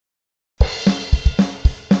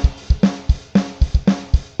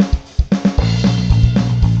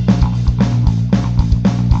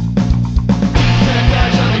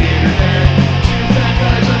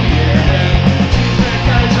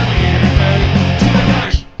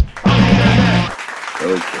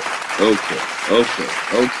Okay.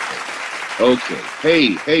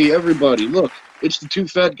 Hey, everybody, look. It's the two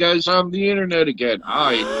fat guys on the internet again.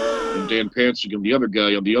 I am Dan Pantzig, and the other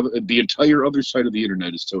guy on the entire other side of the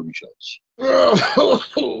internet is Tony Schulz.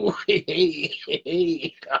 Oh, hey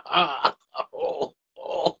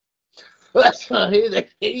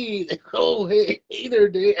there,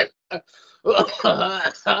 Dan.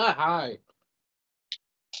 Hi.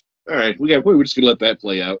 All right, we're just gonna let that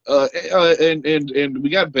play out. And we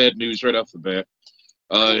got bad news right off the bat.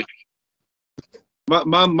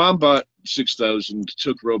 Mom bought 6,000,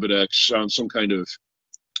 took Robodex on some kind of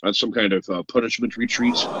punishment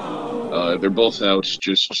retreat. They're both out,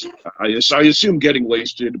 just I assume getting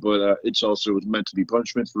wasted, but it's also meant to be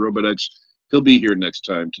punishment for Robodex. He'll be here next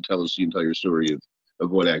time to tell us the entire story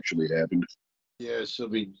of what actually happened. Yeah, she'll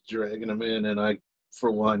be dragging him in, and I,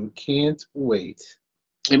 for one, can't wait.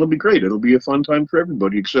 It'll be great. It'll be a fun time for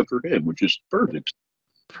everybody except for him, which is perfect.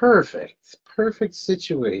 Perfect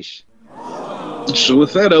situation. So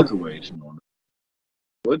with that out the way,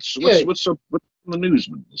 what's up with the news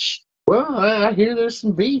with this? Well, I hear there's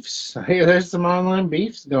some beefs. I hear there's some online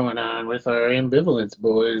beefs going on with our ambivalence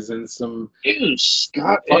boys and some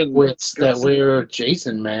Scott fuckwits that wear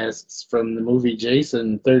Jason masks from the movie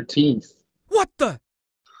Jason 13th. What the?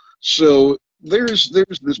 So there's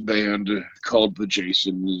this band called the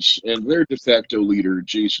Jasons, and their de facto leader,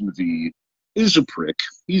 Jason V, is a prick.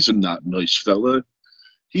 He's a not nice fella.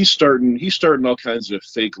 He's starting all kinds of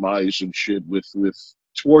fake lies and shit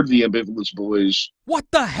toward the ambivalence boys. What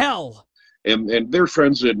the hell? And their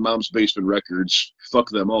friends at Mom's Basement Records. Fuck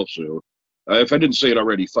them also. If I didn't say it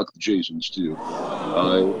already, fuck the Jasons too.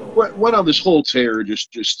 Went on this whole tear,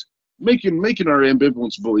 just making our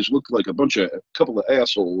ambivalence boys look like a couple of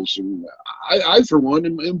assholes. And I for one,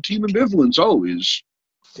 am Team Ambivalence always.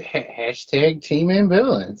 Hashtag Team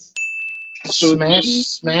Ambivalence. So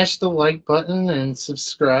smash the like button and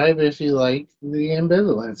subscribe if you like the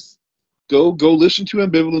ambivalence. Go listen to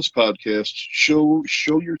Ambivalence podcast. Show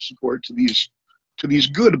your support to these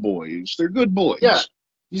good boys. They're good boys. Yeah.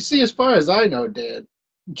 You see, as far as I know, Dad,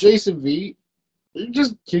 Jason V,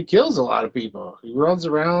 he kills a lot of people. He runs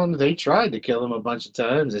around. They tried to kill him a bunch of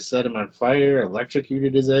times. They set him on fire,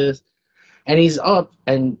 electrocuted his ass. And he's up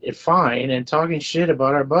and fine and talking shit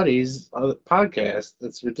about our buddies on the podcast.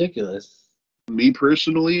 That's ridiculous. Me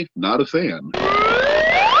personally, not a fan.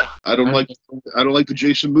 I don't like the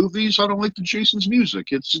Jason movies. I don't like the Jason's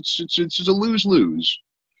music. It's a lose-lose.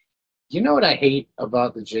 You know what I hate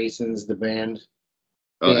about the Jasons, the band?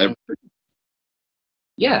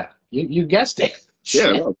 Yeah, you guessed it.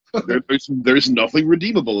 Yeah, there's nothing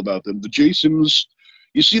redeemable about them. The Jasons,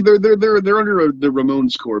 you see, they're under the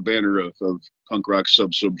Ramones core banner of punk rock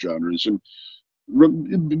subgenres, and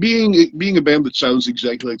being a band that sounds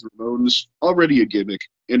exactly like the Ramones, already a gimmick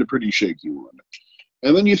and a pretty shaky one.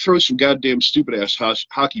 And then you throw some goddamn stupid ass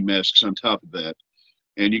hockey masks on top of that,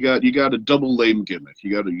 and you got a double lame gimmick.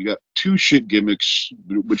 You got two shit gimmicks,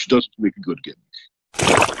 which doesn't make a good gimmick.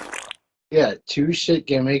 Yeah, two shit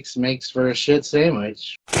gimmicks makes for a shit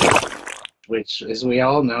sandwich, which, as we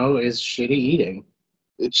all know, is shitty eating.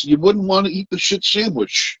 You wouldn't want to eat the shit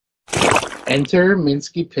sandwich. Enter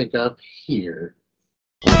Minsky Pickup here.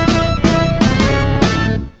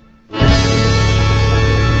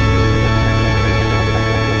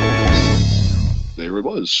 There it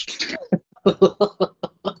was.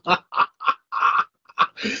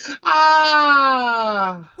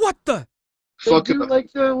 What the? They do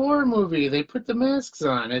like the war movie. They put the masks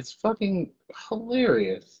on. It's fucking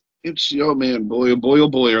hilarious. It's oh man, boy, oh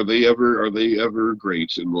boy, are they ever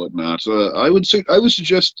great and whatnot. I would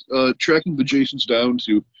suggest tracking the Jasons down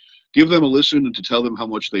to give them a listen and to tell them how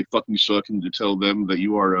much they fucking suck and to tell them that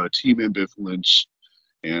you are Team Ambivalence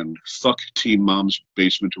and fuck Team Mom's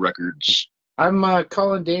Basement Records. I'm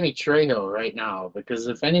calling Danny Trejo right now because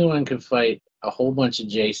if anyone can fight a whole bunch of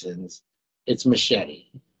Jasons, it's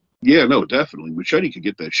Machete. Yeah, no, definitely. Machete could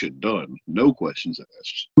get that shit done. No questions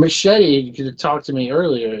asked. Machete, could have talked to me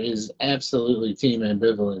earlier, is absolutely Team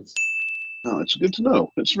Ambivalence. Oh, it's good to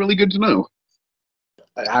know. It's really good to know.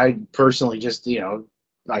 I personally just,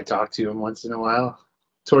 I talk to him once in a while.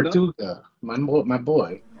 Tortuga, my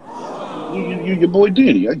boy. Your boy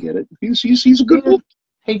Danny, I get it. He's a good boy.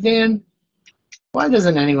 Hey, Dan, why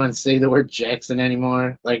doesn't anyone say the word Jackson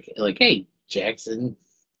anymore? Like, hey, Jackson.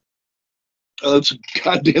 That's a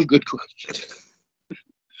goddamn good question.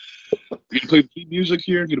 You gonna play the theme music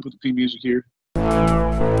here? You gonna put the theme music here?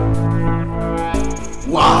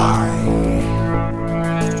 Why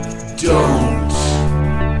don't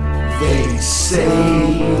they say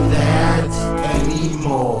that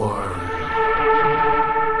anymore?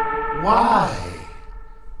 Why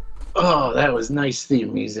Oh, that was nice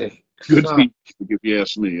theme music. Good Oh, theme, if you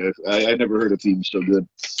ask me. I never heard a theme so good.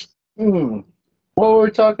 What were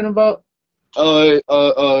we talking about? I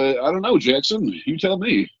don't know, Jackson. You tell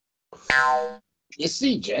me. You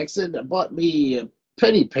see, Jackson, I bought me a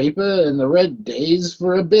penny paper and the red days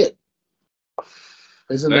for a bit.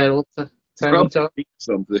 Isn't that what the time we talk? Probably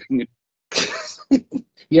something.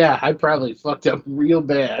 Yeah, I probably fucked up real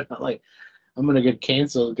bad. I'm gonna get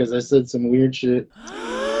canceled because I said some weird shit.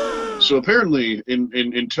 So apparently,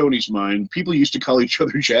 in Tony's mind, people used to call each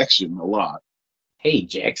other Jackson a lot, Hey,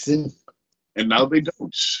 Jackson. and now they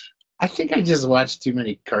don't. I think I just watched too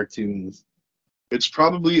many cartoons. It's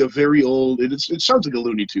probably a very old. It sounds like a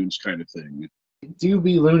Looney Tunes kind of thing. Do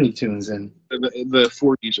be Looney Tunes in. The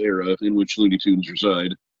 40s era in which Looney Tunes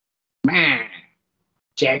reside. Ma.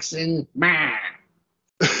 Jackson. Ma.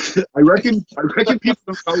 I reckon people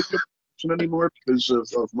don't call each other Jackson anymore because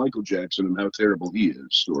of Michael Jackson and how terrible he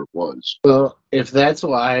is or was. Well, if that's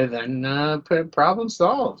why, then problem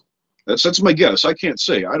solved. That's my guess. I can't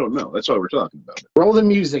say. I don't know. That's why we're talking about it. Roll the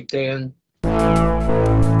music, Dan.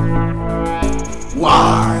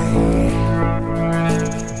 Why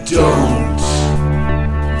don't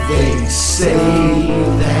they say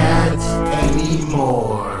that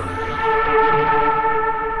anymore?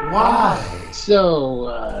 Why?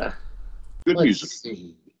 So, Good let's music.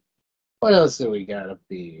 see. What else do we got up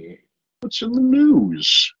here? What's in the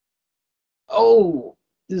news? Oh,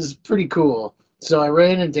 this is pretty cool. So I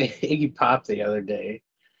ran into Iggy Pop the other day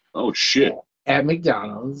Oh shit! at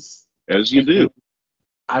McDonald's. As you do.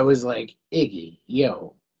 I was like, Iggy,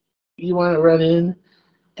 yo, you want to run in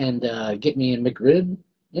and get me a McRib?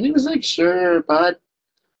 And he was like, sure, bud.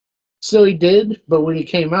 So he did, but when he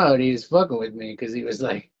came out, he was fucking with me because he was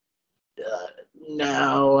like,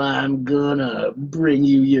 now I'm gonna bring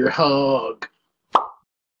you your hog.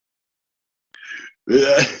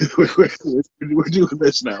 We're doing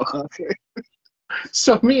this now. Okay.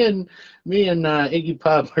 So me and Iggy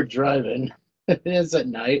Pop are driving. It's at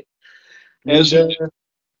night. As And, you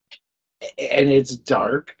and it's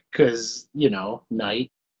dark because,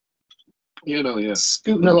 night. yeah.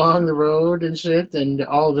 Scooting along the road and shit, and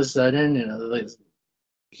all of a sudden,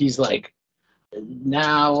 he's like,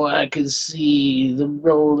 now I can see the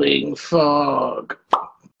rolling fog.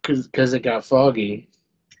 Because it got foggy.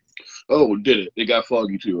 Oh, did it? It got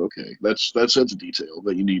foggy too. Okay, that's a detail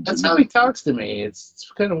that you need That's to how know. he talks to me.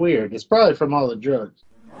 It's kind of weird. It's probably from all the drugs.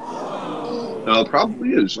 Probably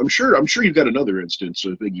is. I'm sure you've got another instance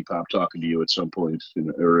of Iggy Pop talking to you at some point,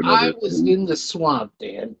 or I another. was in the swamp,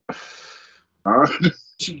 Dan,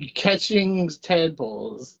 catching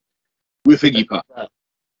tadpoles. With Iggy Pop.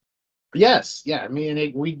 Yes, yeah. Me and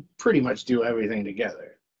Iggy, we pretty much do everything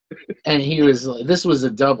together. And he was like, this was a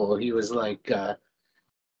double. He was like, I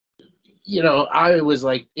was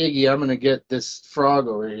like, Iggy, I'm gonna get this frog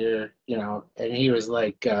over here, and he was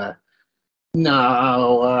like,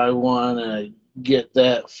 no, I wanna get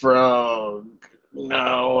that frog.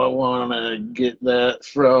 No, I wanna get that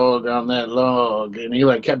frog on that log. And he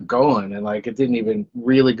like kept going, and like it didn't even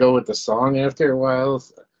really go with the song after a while.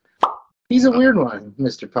 He's a weird one,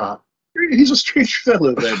 Mr. Pop. He's a strange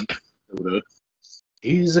fellow then.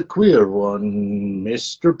 He's a queer one,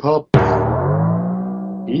 Mr. Pop.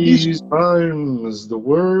 He rhymes the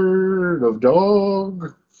word of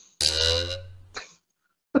dog.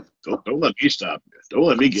 Don't let me stop. Don't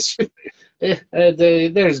let me get.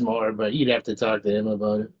 There's more, but you'd have to talk to him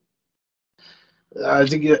about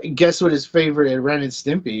it. Guess what his favorite Ren and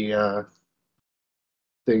Stimpy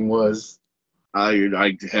thing was? I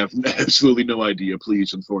have absolutely no idea.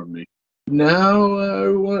 Please inform me. Now I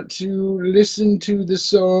want to listen to the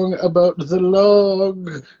song about the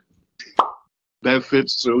log. That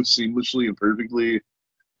fits so seamlessly and perfectly.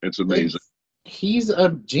 It's amazing. He's a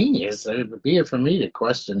genius. It would be it for me to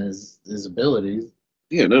question his abilities.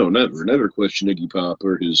 Yeah, no, never question Iggy Pop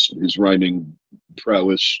or his rhyming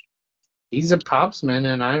prowess. He's a popsman,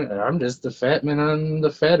 and I'm just the fat man on the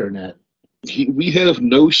fatternet. We have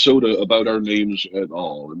no soda about our names at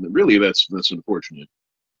all, and really, that's unfortunate.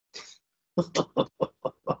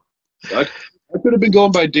 I could have been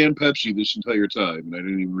going by Dan Pepsi this entire time, and I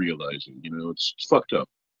didn't even realize it. It's fucked up.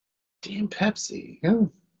 Dan Pepsi. Yeah.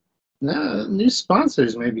 No, new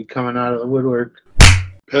sponsors may be coming out of the woodwork.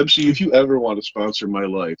 Pepsi, if you ever want to sponsor my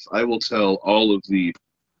life, I will tell all of the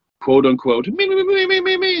quote-unquote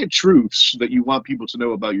truths that you want people to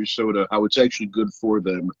know about your soda, how it's actually good for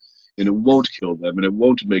them, and it won't kill them, and it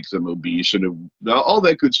won't make them obese, and all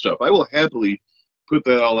that good stuff. I will happily put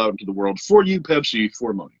that all out into the world for you, Pepsi,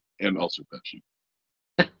 for money, and also Pepsi.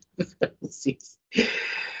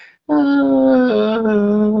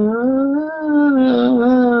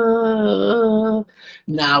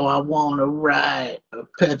 now I want to write a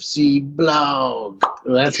Pepsi blog.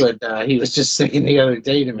 Well, that's what he was just singing the other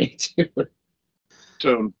day to me, too.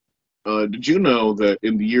 Tone, did you know that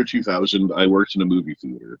in the year 2000, I worked in a movie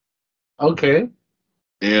theater? Okay.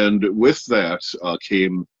 And with that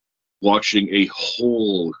came watching a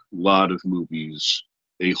whole lot of movies,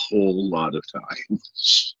 a whole lot of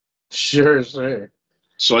times. Sure, sure.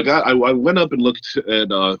 So I went up and looked at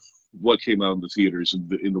what came out in the theaters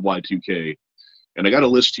in the Y2K, and I got a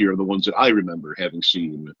list here of the ones that I remember having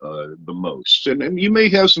seen the most. And you may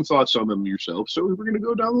have some thoughts on them yourself, so we're going to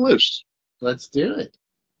go down the list. Let's do it.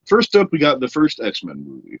 First up, we got the first X-Men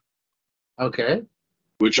movie, Okay.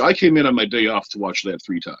 which I came in on my day off to watch that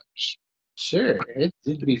 3 times. Sure,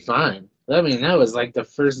 it'd be fine. I mean, that was like the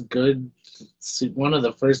first good, one of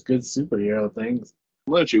the first good superhero things.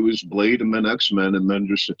 Much. It was Blade and then X-Men and then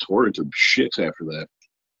just a torrent of shit after that.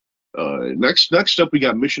 Next up, we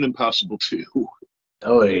got Mission Impossible 2.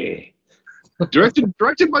 Oh, yeah.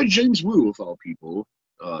 directed by James Woo, of all people.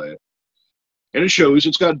 And it shows.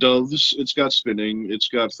 It's got doves. It's got spinning. It's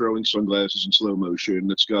got throwing sunglasses in slow motion.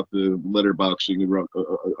 It's got the letterboxing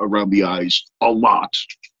around the eyes a lot.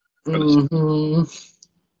 Mm-hmm.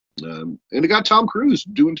 And it got Tom Cruise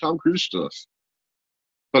doing Tom Cruise stuff.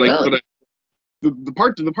 The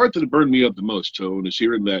part that burned me up the most, Tone, is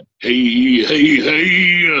hearing that hey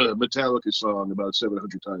Metallica song about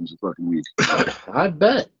 700 times a fucking week. I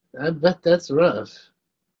bet that's rough.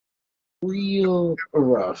 Real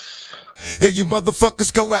rough. Hey, you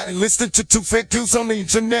motherfuckers go out and listen to two fake dudes on the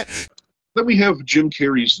internet. Then we have Jim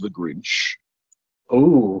Carrey's The Grinch.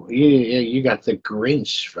 Oh, yeah, you got the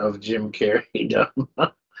Grinch of Jim Carrey done.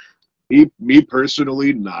 Me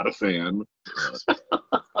personally, not a fan.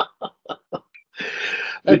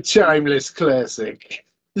 A timeless classic.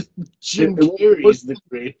 Jim Carrey's The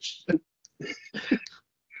Grinch.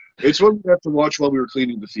 It's one we have to watch while we were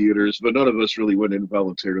cleaning the theaters, but none of us really went in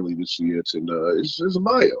voluntarily to see it, and it's a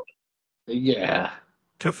bio. Yeah.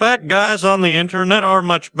 Two fat guys on the internet are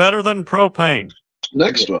much better than propane.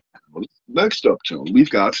 Next up, Tone,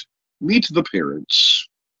 we've got Meet the Parents.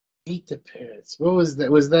 Meet the Parents. What was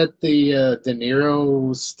that? Was that the De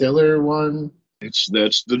Niro Stiller one?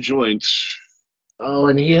 That's the joint. Oh,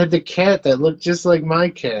 and he had the cat that looked just like my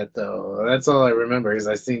cat, though. That's all I remember, because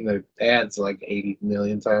I've seen the ads like 80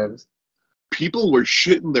 million times. People were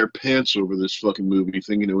shitting their pants over this fucking movie,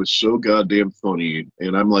 thinking it was so goddamn funny,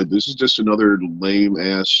 and I'm like, this is just another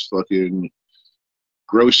lame-ass fucking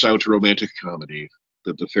gross-out romantic comedy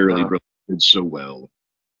that the Farrelly brothers did so well.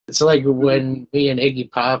 It's like when me and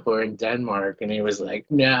Iggy Pop were in Denmark, and he was like,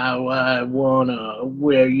 now I wanna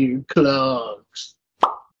wear your clothes.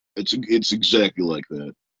 It's exactly like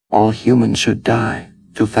that. All humans should die.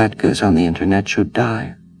 Two fat guys on the internet should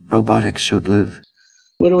die. Robotics should live.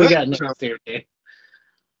 What do we got next here, Dave?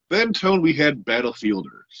 Then, Tone, we had Battlefield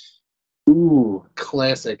Earth. Ooh,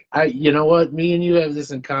 classic. You know what? Me and you have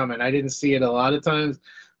this in common. I didn't see it a lot of times,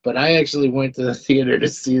 but I actually went to the theater to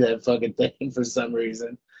see that fucking thing for some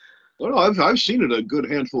reason. Well, no, I've seen it a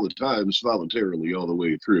good handful of times voluntarily all the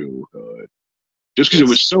way through. Just because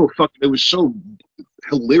it was so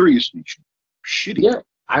hilariously shitty. Yeah,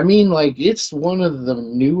 I mean, like, it's one of the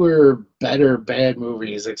newer, better bad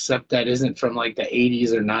movies, except that isn't from like the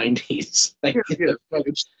 80s or 90s. Like, yeah.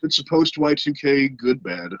 It's a post Y2K good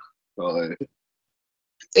bad.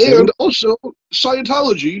 And also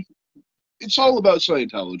Scientology. It's all about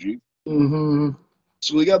Scientology. Mm-hmm.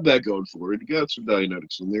 So we got that going for it. You got some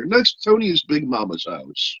Dianetics in there. Next, Tony's Big Mama's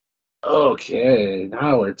House. Okay,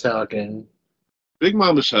 now we're talking. Big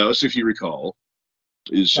Mama's House, if you recall,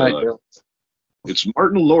 is it's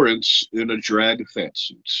Martin Lawrence in a drag fat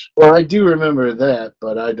suit. Well, I do remember that,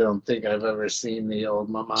 but I don't think I've ever seen the old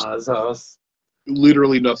Mama's House.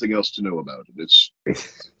 Literally nothing else to know about it. It's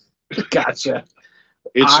Gotcha.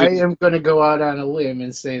 I am going to go out on a limb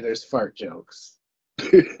and say there's fart jokes.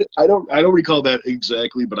 I don't recall that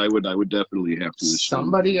exactly, but I would definitely have to assume.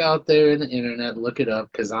 Somebody out there in the internet, look it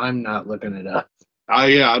up, because I'm not looking it up.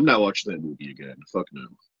 I'm not watching that movie again. Fuck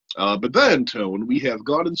no. But then, Tone, we have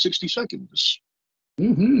Gone in 60 Seconds.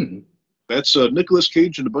 Mm-hmm. That's Nicolas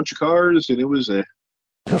Cage and a bunch of cars, and it was a...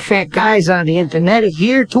 The fat guys on the internet are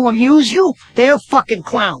here to amuse you. They're fucking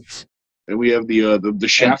clowns. And we have the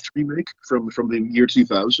Shaft remake from the year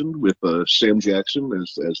 2000 with Sam Jackson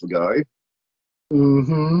as the guy.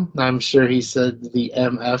 Mm-hmm. I'm sure he said the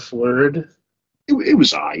MF word. It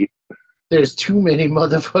was I. There's too many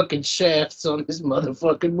motherfucking shafts on this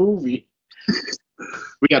motherfucking movie.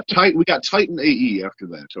 We got Titan AE after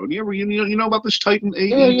that, Tony. You know about this Titan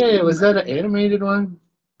AE? Yeah. Was that an animated one?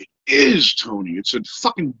 It is, Tony. It's a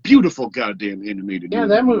fucking beautiful goddamn animated movie. Yeah,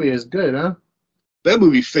 that movie is good, huh? That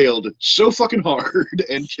movie failed so fucking hard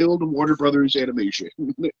and killed Warner Brothers Animation.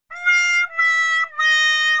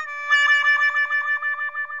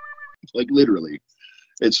 Like, literally.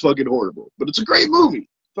 It's fucking horrible. But it's a great movie.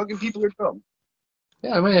 Fucking people are dumb.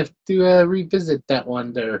 Yeah, I might have to revisit that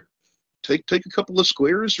one there. Take a couple of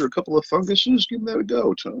squares or a couple of funguses, give that a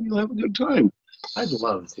go, Tone. You'll have a good time. I'd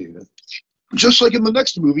love to. Just like in the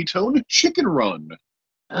next movie, Tone, Chicken Run.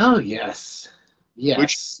 Oh, yes.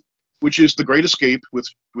 Yes. Which is the Great Escape with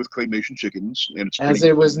claymation chickens, and it's As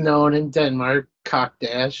it was known in Denmark, Cock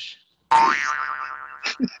Dash. I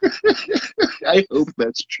hope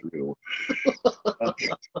that's true.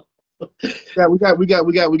 Yeah, we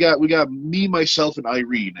got me, myself, and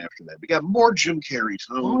Irene after that. We got more Jim Carrey,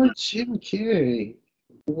 Tone. Oh, Jim Carrey.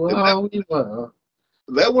 Wow, wow.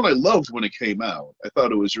 That one I loved when it came out. I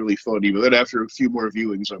thought it was really funny, but then after a few more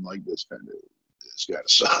viewings, I'm like, this kind of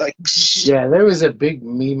sucks. Yeah, there was a big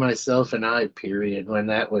me, myself, and I period when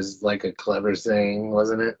that was like a clever saying,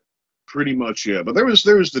 wasn't it? Pretty much, yeah. But there was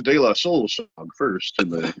the De La Soul song first,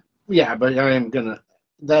 and the Yeah, but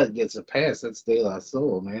that gets a pass. That's De La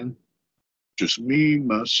Soul, man. just me,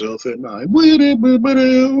 myself, and I.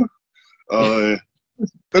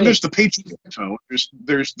 Then there's the Patriot Tone.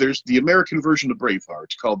 There's the American version of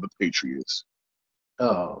Braveheart called the Patriots.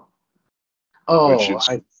 Oh,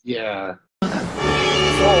 yeah.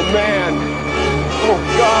 Oh man! Oh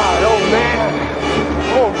God! Oh man!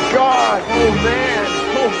 Oh God! Oh man!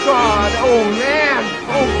 Oh God! Oh man!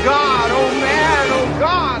 Oh God! Oh man! Oh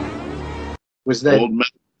God! Was that Old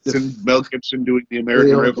Mel Gibson doing the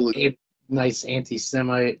American Revolution? Nice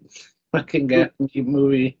anti-Semite fucking guy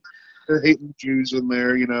movie. Hating Jews in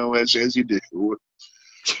there, as you do.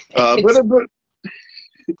 But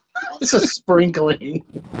It's a sprinkling.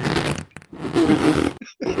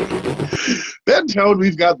 then, Tone,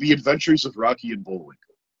 we've got The Adventures of Rocky and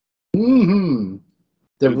Bullwinkle. Mm-hmm.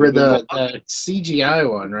 The CGI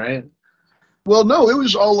one, right? Well, no, it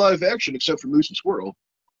was all live action except for Moose and Squirrel.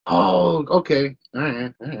 Oh, okay. All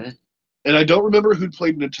right. And I don't remember who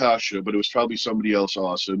played Natasha, but it was probably somebody else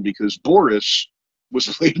awesome because Boris was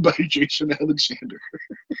played by Jason Alexander.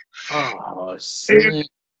 Oh, sick.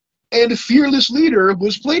 And Fearless Leader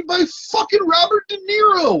was played by fucking Robert De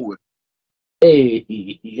Niro. Hey,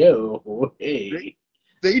 yo, hey.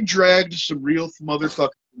 They dragged some real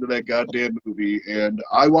motherfuckers into that goddamn movie, and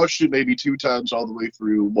I watched it maybe 2 times all the way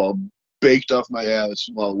through while baked off my ass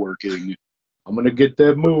while working. I'm gonna get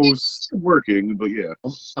that moose. Working, but yeah.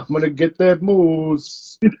 I'm gonna get that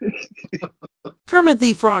moose. Kermit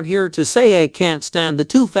the Frog here to say I can't stand the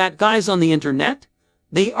 2 fat guys on the internet.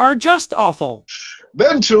 They are just awful.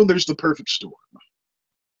 Then, Tune, there's The Perfect Storm.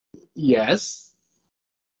 Yes.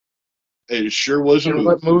 It sure was a movie.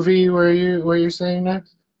 What movie were you saying that?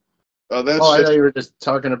 I thought you were just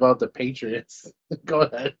talking about the Patriots. Go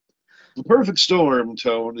ahead. The Perfect Storm,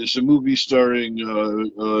 Tone, is a movie starring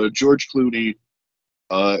George Clooney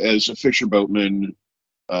as a fisher boatman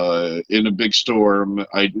in a big storm.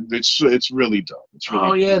 It's really dumb. It's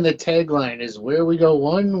really and the tagline is "Where we go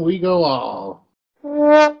one, we go all."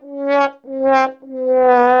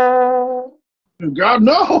 God,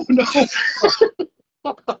 no.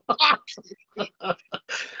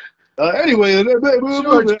 Anyway,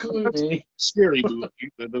 George Clooney. Scary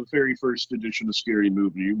Movie, the very first edition of Scary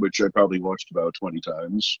Movie, which I probably watched about 20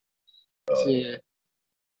 times. Yeah.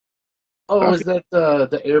 Oh, was that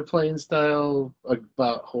the airplane style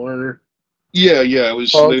about horror? Yeah, it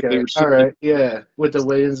was. Okay, they were all right, yeah, with the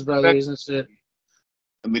Wayans brothers and shit.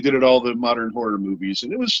 And they did it all the modern horror movies,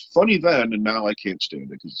 and it was funny then, and now I can't stand it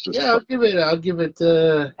because it's just. Yeah, I'll give it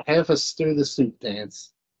half a stir the soup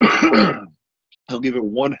dance. I'll give it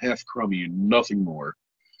 1/2 crummy and nothing more.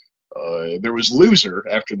 There was Loser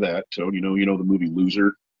after that, Tone. You know the movie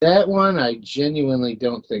Loser. That one I genuinely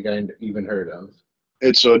don't think I even heard of.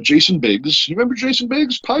 It's Jason Biggs. You remember Jason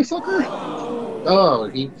Biggs, pie fucker? Oh,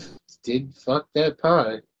 he did fuck that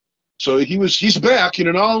pie. So he's back in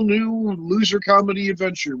an all-new loser comedy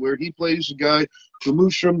adventure where he plays a guy who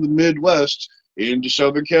moves from the Midwest into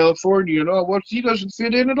Southern California, and he doesn't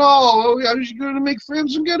fit in at all. Oh, how is he going to make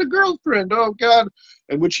friends and get a girlfriend? Oh, God.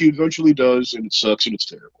 And which he eventually does, and it sucks, and it's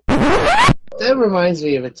terrible. That reminds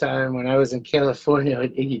me of a time when I was in California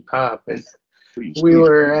with Iggy Pop, and we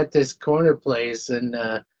were at this corner place, and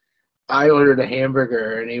I ordered a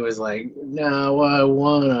hamburger, and he was like, "No, I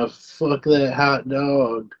want to fuck that hot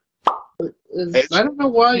dog." I don't know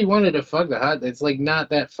why he wanted to fuck the hot dog. It's like not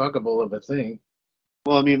that fuckable of a thing.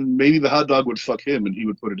 Well, I mean, maybe the hot dog would fuck him, and he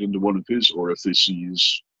would put it into one of his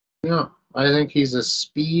orifices. No, I think he's a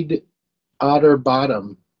speed otter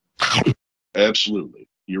bottom. Absolutely.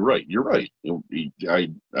 You're right. You're right.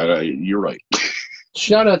 You're right.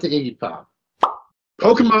 Shout out to Iggy Pop.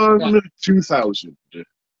 Pokemon 2000.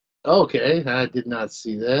 Okay, I did not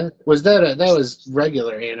see that. Was that was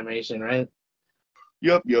regular animation, right?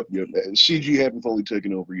 Yep. CG hadn't fully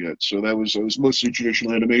taken over yet, so that was mostly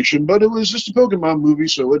traditional animation, but it was just a Pokemon movie,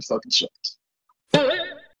 so it fucking sucked.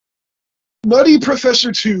 Nutty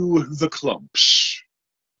Professor 2, The Clumps.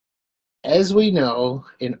 As we know,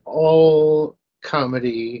 in all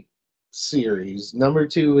comedy series, number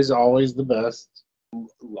 2 is always the best,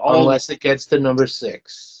 unless it gets to number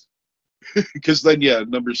 6. Because then, yeah,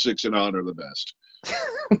 number 6 and on are the best.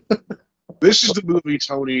 This is the movie,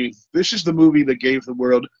 Tony. This is the movie that gave the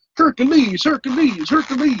world Hercules, Hercules,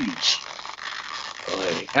 Hercules.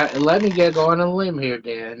 Let me go on a limb here,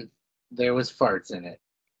 Dan. There was farts in it.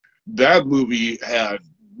 That movie had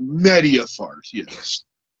many a fart, yes.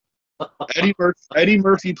 Eddie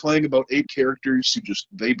Murphy playing about 8 characters who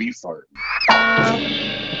they be farting.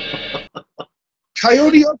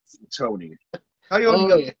 Coyote Up, Tony.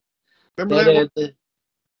 Coyote Up. Remember that?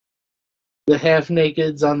 The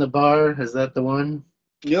half-nakeds on the bar, is that the one?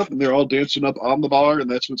 Yep, and they're all dancing up on the bar, and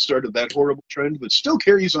that's what started that horrible trend that still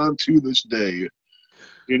carries on to this day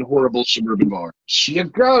in horrible suburban bars. You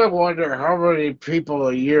gotta wonder how many people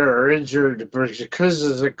a year are injured because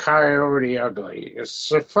of the Coyote Ugly.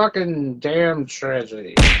 It's a fucking damn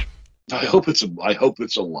tragedy. I hope it's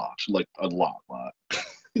a lot, like a lot.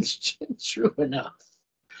 It's true enough.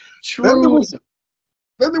 Then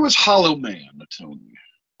there was Hollow Man, Tony.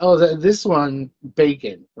 Oh, this one,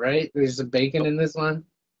 Bacon, right? There's a Bacon in this one?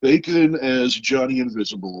 Bacon as Johnny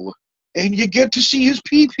Invisible. And you get to see his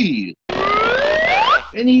pee-pee.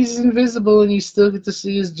 And he's invisible and you still get to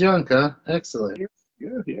see his junk, huh? Excellent.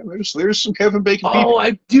 Yeah. There's some Kevin Bacon pee-pee. Oh,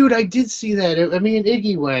 I did see that. I mean,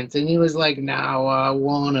 Iggy went and he was like, now I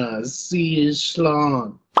wanna see his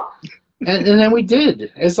schlong. and then we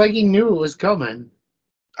did. It's like he knew it was coming.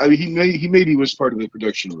 I mean, he maybe was part of the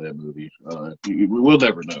production of that movie. We'll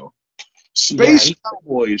never know. Space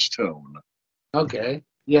Cowboys tone. Okay.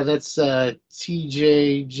 Yeah, that's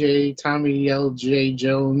TJJ, Tommy L.J.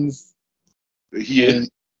 Jones. Yeah.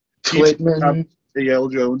 Clitman. L.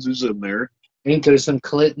 Jones is in there. Ain't there some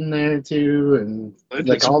Clit in there too? And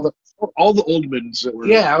like all the Oldmans that were.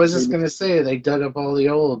 Yeah, I was just gonna say they dug up all the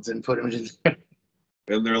olds and put them in there.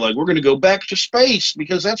 And they're like, we're going to go back to space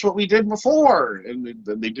because that's what we did before. And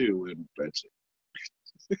then they do, and that's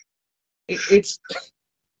it. It's.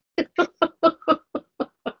 Yeah.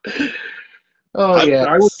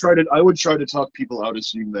 I would try to talk people out of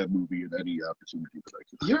seeing that movie at any opportunity that I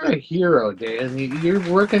could. You're a hero, Dan. You're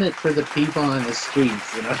working it for the people on the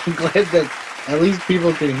streets, and I'm glad that at least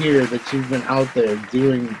people can hear that you've been out there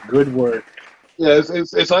doing good work. Yeah,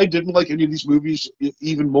 if I didn't like any of these movies,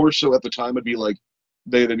 even more so at the time, I'd be like.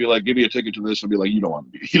 They'd be like, give me a ticket to this. I'd be like, you don't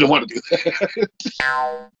want to do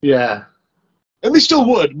that. Yeah. And they still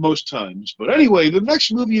would most times. But anyway, the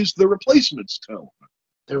next movie is The Replacements tone.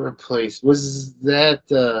 The Replacements. Was that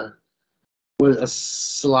was a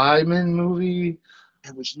Slyman movie?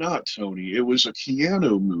 It was not, Tony. It was a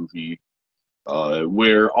Keanu movie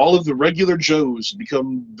where all of the regular Joes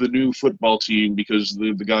become the new football team because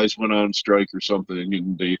the guys went on strike or something,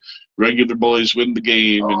 and the regular boys win the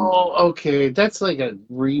game. Oh, okay. That's like a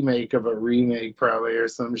remake of a remake, probably, or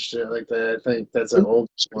some shit like that. I think that's an old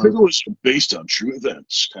one. I think it was based on true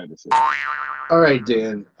events, kind of thing. All right,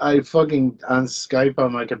 Dan. I fucking, on Skype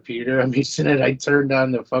on my computer, I'm using it. I turned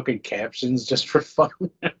on the fucking captions just for fun.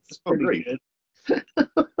 That's pretty good.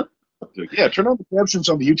 Yeah, turn on the captions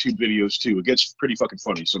on the YouTube videos too. It gets pretty fucking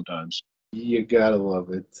funny sometimes. You gotta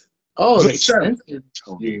love it. Oh, they sent it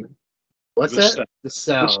to you. What's that? The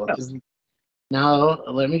Cell. Now,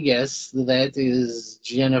 let me guess. That is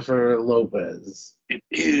Jennifer Lopez. It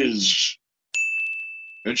is.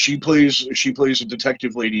 And she plays a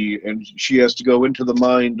detective lady, and she has to go into the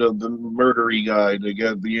mind of the murdery guy to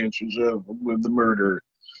get the answers of the murder.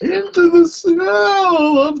 Into the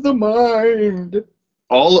cell of the mind.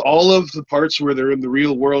 All of the parts where they're in the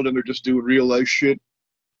real world and they're just doing real life shit,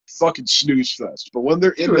 fucking snooze fest. But when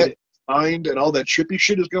they're in that mind and all that trippy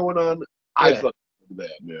shit is going on, I fucking love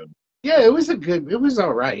that, man. Yeah, it was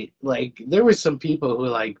all right. Like, there were some people who,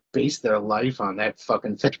 like, based their life on that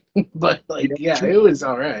fucking thing. But, like, yeah, it was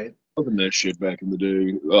all right. Loving that shit back in the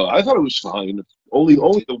day. I thought it was fine. Only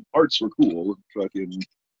the parts were cool. Fucking.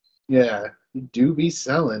 Yeah, you do be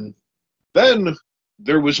selling. Then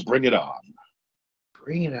there was Bring It On.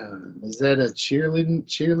 Bring It On. Is that a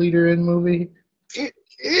cheerleader in movie? It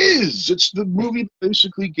is. It's the movie that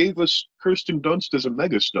basically gave us Kirsten Dunst as a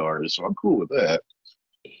megastar, so I'm cool with that.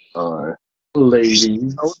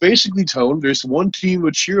 Ladies. Basically, Tone, there's one team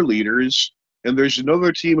of cheerleaders, and there's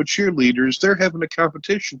another team of cheerleaders. They're having a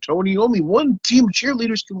competition, Tony. Only one team of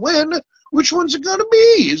cheerleaders can win. Which one's it gonna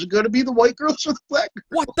be? Is it gonna be the white girls or the black girls?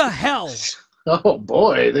 What the hell? Oh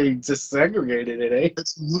boy, they just segregated it, eh?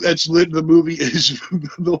 That's lit. The movie is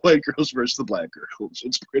the white girls versus the black girls.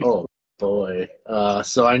 It's pretty. Oh boy.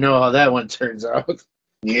 So I know how that one turns out.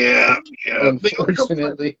 Yeah.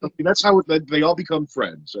 Unfortunately. That's how they all become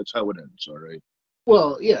friends. That's how it ends. All right.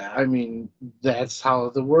 Well, yeah, I mean, that's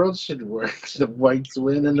how the world should work. The whites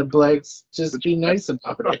win and the blacks just be nice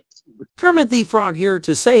about it. Kermit the Frog here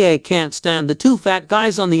to say I can't stand the two fat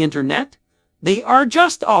guys on the internet. They are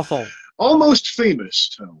just awful. Almost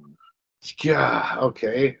famous, Tone. Yeah,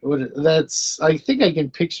 okay. I think I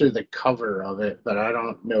can picture the cover of it, but I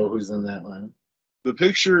don't know who's in that one. The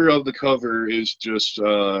picture of the cover is just,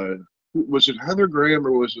 was it Heather Graham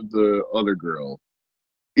or was it the other girl?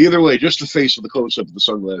 Either way, just the face with the close-up with the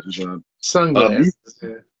sunglasses on. Sunglasses.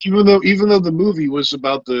 Even though the movie was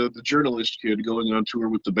about the journalist kid going on tour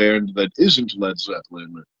with the band that isn't Led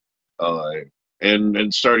Zeppelin,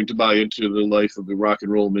 and starting to buy into the life of the rock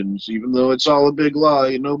and rollmans, even though it's all a big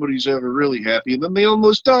lie and nobody's ever really happy, and then they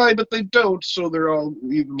almost die, but they don't, so they're all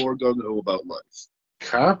even more gung-ho about life.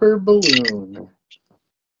 Copper Balloon.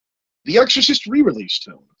 The Exorcist re-release,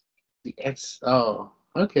 Tone. Oh,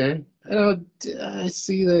 okay. I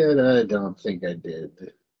see that. I don't think I did.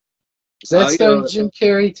 Is that starring Jim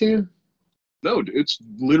Carrey too? No, it's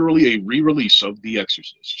literally a re-release of The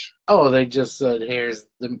Exorcist. Oh, they just said, "Here's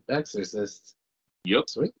The Exorcist." Yep.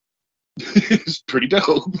 Sweet. It's pretty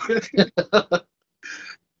dope.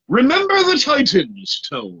 Remember the Titans,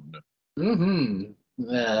 Tone.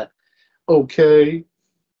 Mm-hmm. Okay.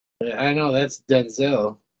 I know that's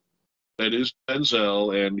Denzel. That is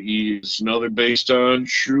Denzel, and he's another based on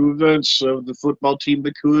true events of the football team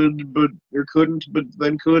that could, but or couldn't, but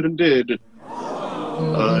then could and did.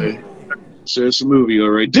 So it's a movie, all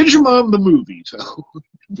right. Digimon the movie, Tone.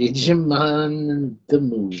 Digimon the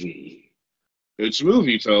movie. It's a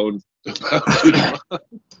movie, Tone. About Digimon.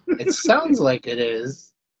 It sounds like it is.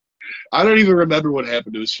 I don't even remember what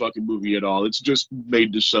happened to this fucking movie at all. It's just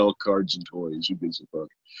made to sell cards and toys. Who gives a fuck?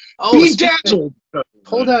 Oh, Bedazzled!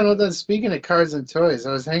 Hold on. Speaking of cards and toys,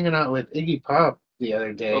 I was hanging out with Iggy Pop the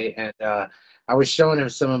other day, and I was showing him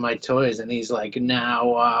some of my toys, and he's like,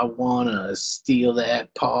 "Now I wanna steal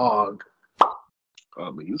that Pog."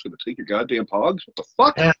 He was gonna take your goddamn Pogs? What the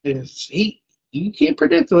fuck? You can't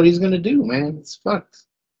predict what he's gonna do, man. It's fucked.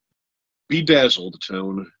 Bedazzled,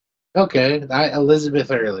 Tone. Okay, Elizabeth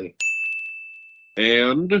Hurley.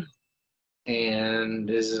 And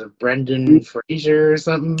is it Brendan Fraser or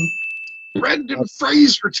something? Brendan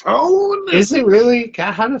Fraser, Tone? Is it really?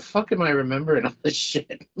 God, how the fuck am I remembering all this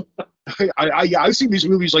shit? I've seen these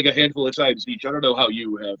movies like a handful of times each. I don't know how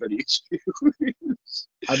you have any experience.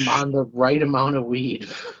 I'm on the right amount of weed.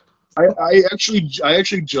 I actually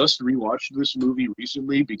just rewatched this movie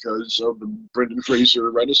recently because of the Brendan Fraser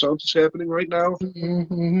renaissance that's happening right now.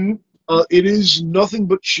 Mm-hmm. It is nothing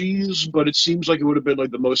but cheese, but it seems like it would have been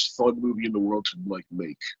like the most fun movie in the world to like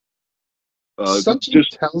make. Something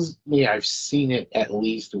tells me I've seen it at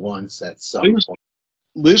least once at some point.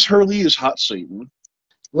 Liz Hurley is Hot Satan.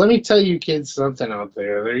 Let me tell you kids something out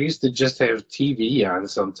there. They used to just have TV on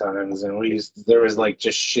sometimes, and there was like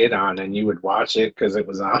just shit on, and you would watch it because it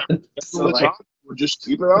was on. So like, we'll just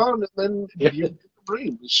keep it on, and then you get the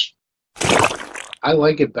brains. I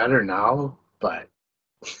like it better now, but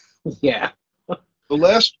yeah. The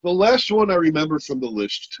last one I remember from the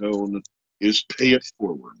list, Tone, is Pay It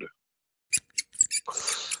Forward.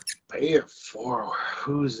 Pay It Forward.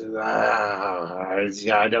 Who's that?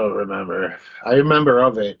 Yeah, I don't remember. I remember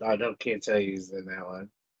of it. Can't tell you who's in that one.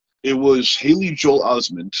 It was Haley Joel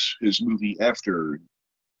Osment, his movie after.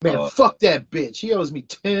 Man, fuck that bitch. He owes me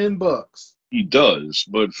 $10. He does,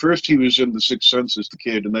 but first he was in The Sixth Sense as the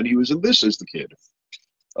kid, and then he was in this as the kid.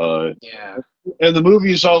 Yeah. And the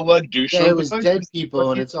movie is all like do something. It was dead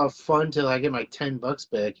people, and it's all fun till I get my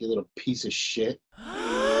 $10 back. You little piece of shit.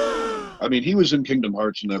 I mean, he was in Kingdom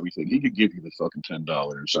Hearts and everything. He could give you the fucking $10.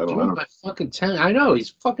 I don't know. My fucking 10. I know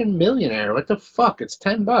he's fucking millionaire. What the fuck? It's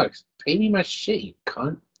 $10. Pay me my shit, you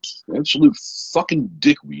cunt. Absolute fucking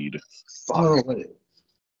dickweed. Fuck. Oh,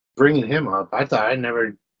 bringing him up. I thought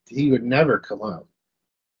he would never come up.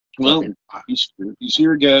 Well, he's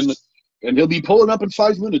here again, and he'll be pulling up in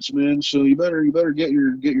 5 minutes, man. So you better get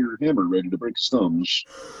your hammer ready to break his thumbs.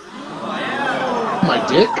 My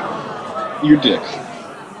dick? Your dick.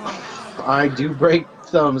 I do break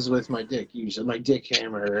thumbs with my dick, usually. My dick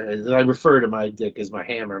hammer. I refer to my dick as my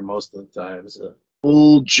hammer most of the time. So.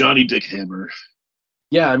 Old Johnny Dick Hammer.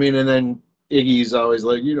 Yeah, I mean, and then Iggy's always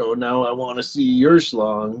like, now I want to see your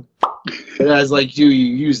schlong. And I was like, "Do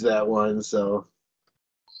you use that one?" So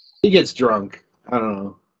he gets drunk. I don't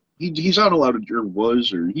know. He's on a lot of, or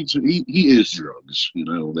was, or he is drugs. You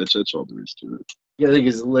know, that's all there is to it. Yeah, I think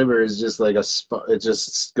his liver is just like it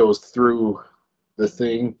just goes through the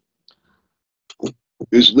thing.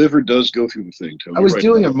 His liver does go through the thing, Tony. I was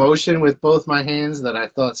doing a motion with both my hands that I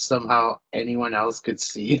thought somehow anyone else could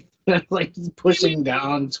see. Like pushing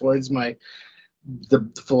down towards the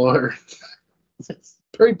floor. It's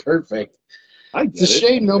pretty perfect. It's a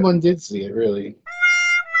shame no one did see it, really.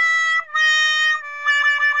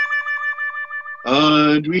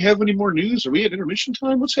 Do we have any more news? Are we at intermission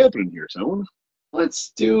time? What's happening here, Tone? Let's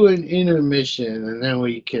do an intermission and then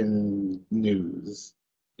we can news.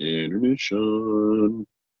 Intermission.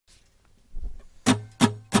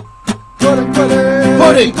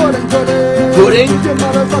 Pudding!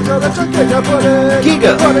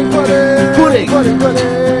 Giga! Pudding!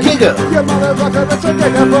 Giga!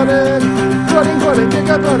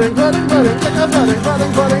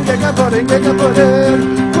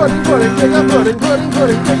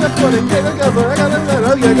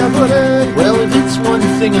 Well, if it's one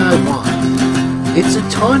thing I want, it's a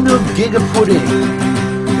ton of Giga Pudding.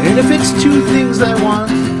 And if it's two things I want,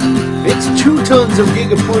 it's 2 tons of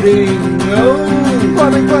Giga Pudding. Oh,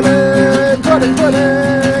 pudding!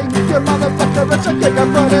 You motherfucker, it's a Giga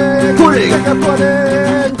Pudding. Pudding! Giga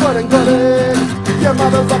Pudding! You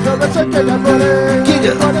motherfucker, it's a Giga Pudding.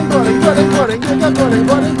 Giga! Pudding! Giga Pudding!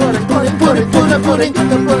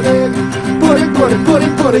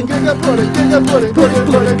 Pudding! Giga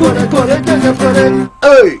Pudding! Giga Pudding!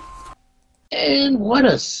 Hey! And what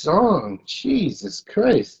a song! Jesus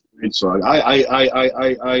Christ! Great song.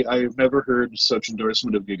 I've never heard such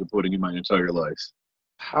endorsement of Giga Pudding in my entire life.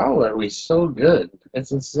 How are we so good?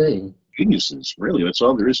 That's insane. Geniuses, really. That's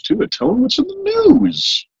all there is to it. Tone, what's in the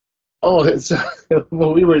news? Oh, it's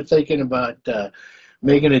well, we were thinking about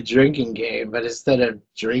making a drinking game, but instead of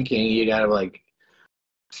drinking, you gotta like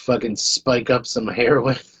fucking spike up some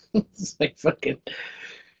heroin. It's like fucking.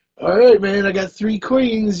 All right, man. I got 3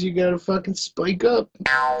 queens. You gotta fucking spike up.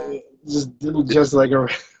 Just like a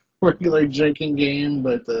regular drinking game,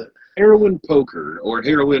 but heroin poker or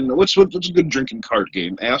heroin. What's a good drinking card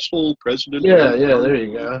game? Asshole president. Yeah, there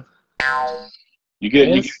you go. You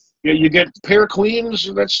get a pair of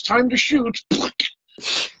queens. That's time to shoot.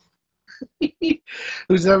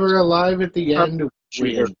 Who's ever alive at the end?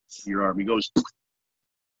 Your army goes.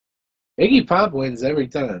 Iggy Pop wins every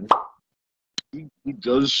time. He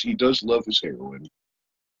does love his heroin.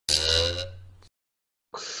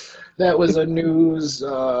 That was a news.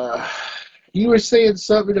 You were saying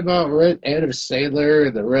something about Adam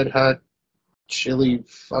Sandler, the Red Hot Chili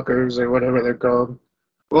Fuckers, or whatever they're called.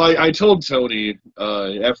 Well, I told Tony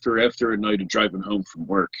after a night of driving home from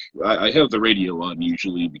work, I have the radio on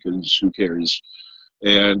usually because who cares?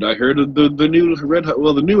 And I heard the new Red Hot,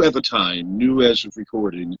 well, the new at the time, new as of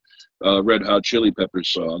recording, Red Hot Chili Peppers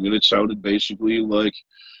song, and it sounded basically like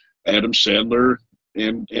Adam Sandler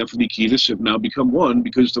and Anthony Kiedis have now become one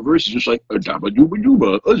because the verse is just like a dabba dooba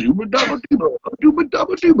dooba, a zooba dabba dooba, a dooba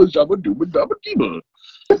dabba dooba, zabba dooba dabba dooba.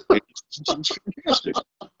 It's fantastic.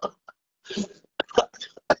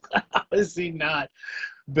 How has he not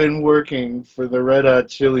been working for the Red Hot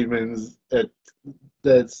Chili Mins? It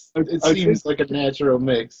seems like a natural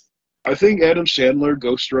mix. I think Adam Sandler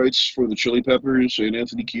ghostwrites for the Chili Peppers, and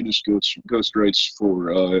Anthony Kiedis ghostwrites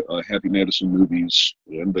for Happy Madison movies,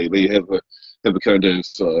 and they have a kind of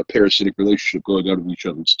parasitic relationship going on with each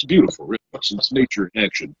other. It's beautiful. It's nature in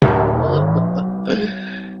action.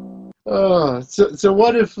 So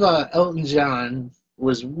what if Elton John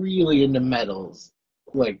was really into metals,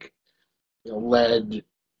 like lead,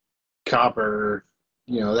 copper,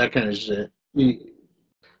 that kind of shit?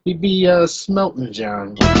 He'd be Smelton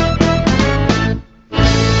John.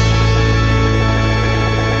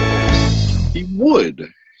 He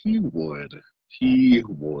would.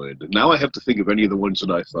 Now I have to think of any of the ones that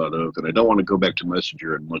I thought of, and I don't want to go back to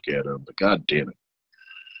Messenger and look at them, but god damn it.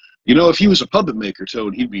 If he was a puppet maker,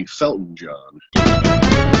 Toad, he'd be Felton John.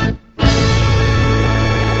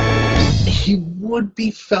 He would be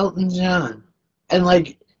Felton John.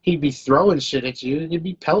 And, he'd be throwing shit at you, and he'd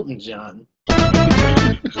be Pelton John.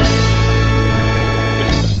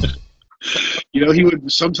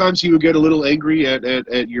 Sometimes he would get a little angry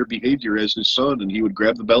at your behavior as his son, and he would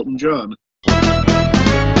grab the belt and John.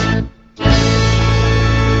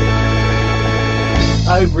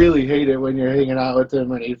 I really hate it when you're hanging out with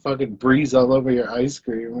him and he fucking breathes all over your ice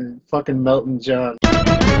cream and fucking Melton John. Dude,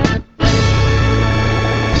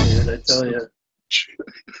 I tell you.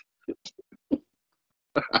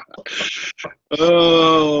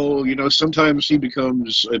 Oh, you know, sometimes he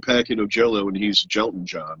becomes a packet of Jell-O and he's Jelton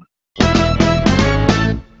John.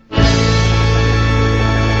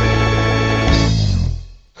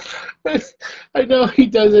 I know he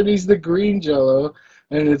does it. He's the green Jello,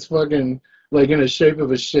 and it's fucking like in the shape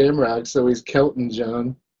of a shamrock, so he's Kelton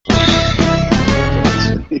John.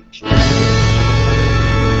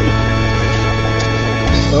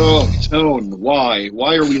 Oh, Tone, why?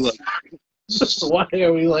 Why are we like this? Why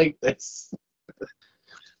are we like this?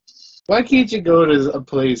 Why can't you go to a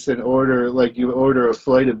place and order, like you order a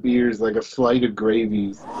flight of beers, like a flight of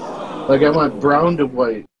gravies? Like I want brown to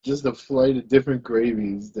white, just a flight of different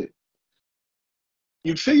gravies.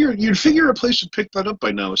 You'd figure a place would pick that up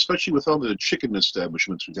by now, especially with all the chicken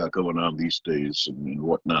establishments we got going on these days and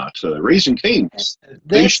whatnot. Raising Cane's.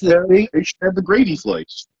 They should have the gravy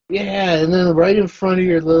flights. Yeah, and then right in front of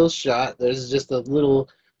your little shot, there's just a little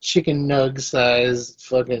chicken nug size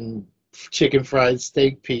fucking chicken fried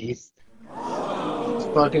steak piece.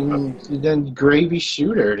 Fucking then gravy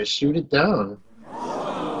shooter to shoot it down.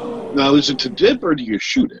 Now, is it to dip or do you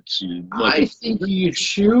shoot it? I think you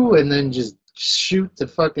chew and then just shoot the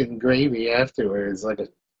fucking gravy afterwards, like a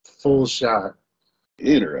full shot.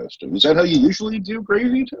 Interesting. Is that how you usually do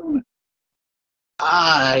gravy, Tone?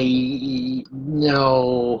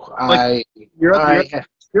 You're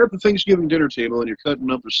at the Thanksgiving dinner table and you're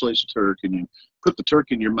cutting up a slice of turkey and you put the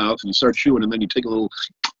turkey in your mouth and you start chewing and then you take a little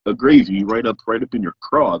gravy right up in your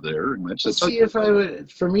craw there. And that's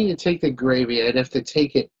for me to take the gravy, I'd have to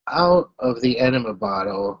take it out of the enema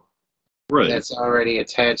bottle. Right. That's already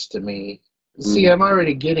attached to me. See, I'm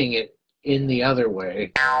already getting it in the other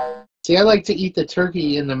way. See, I like to eat the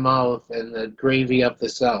turkey in the mouth and the gravy up the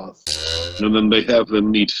south. And then they have the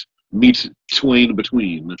meat twain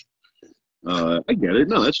between. I get it.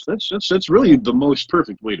 No, that's really the most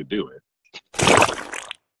perfect way to do it.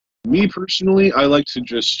 Me personally, I like to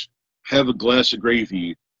just have a glass of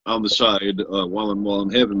gravy on the side while I'm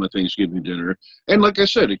having my Thanksgiving dinner. And like I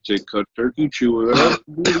said, I take cut turkey, chew it up,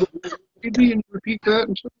 and repeat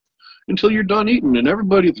that until you're done eating. And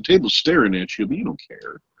everybody at the table's staring at you, but you don't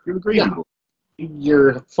care. You're the gravy boy.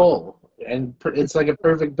 You're full, and it's like a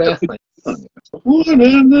perfect balance.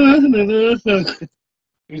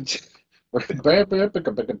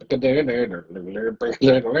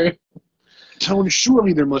 Tony,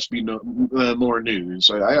 surely there must be more news.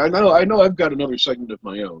 I know I've got another segment of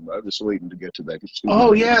my own. I'm just waiting to get to that.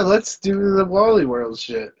 Oh yeah, let's do the Wally World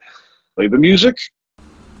shit. Play the music.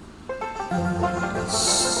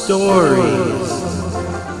 Stories,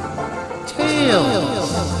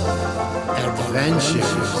 tales, adventures.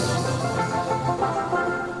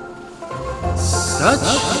 Such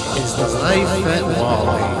is the life at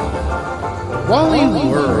Wally. Wally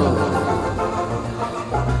World.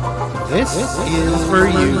 This is for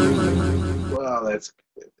you. Well,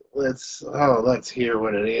 let's hear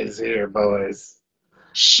what it is here, boys.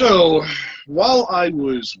 So, while I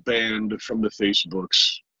was banned from the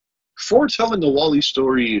Facebooks for telling a Wally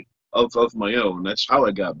story of my own, that's how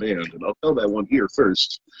I got banned, and I'll tell that one here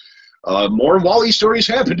first. More Wally stories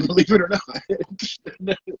happened, believe it or not,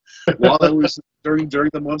 while I was during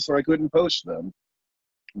the months where I couldn't post them.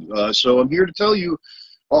 So I'm here to tell you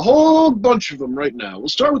a whole bunch of them right now. We'll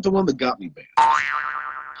start with the one that got me banned.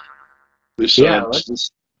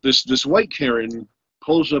 This white Karen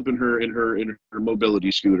pulls up in her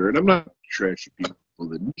mobility scooter, and I'm not trashing people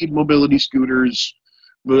that need mobility scooters,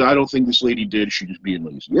 but I don't think this lady did. She's just being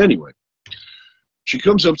lazy. Anyway, she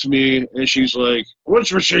comes up to me and she's like,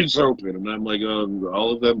 "Which machine's open?" And I'm like,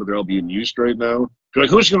 "All of them, but they're all being used right now." She's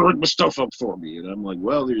like, "Who's gonna rig my stuff up for me?" And I'm like,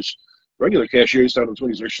 "Well, there's regular cashiers down in the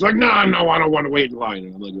 20s." She's like, no, I don't want to wait in line.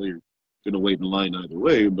 And I'm like, "Well, you're gonna wait in line either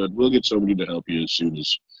way, but we'll get somebody to help you as soon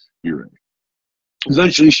as you're ready."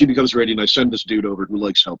 Eventually, she becomes ready, and I send this dude over who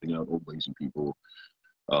likes helping out old lazy people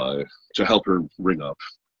to help her ring up.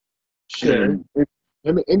 Sure.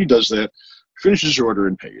 And he does that, finishes her order,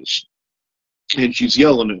 and pays. And she's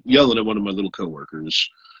yelling at one of my little coworkers.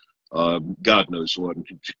 God knows what.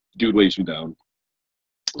 Dude weighs me down.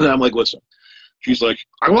 And I'm like, "What's up?" She's like,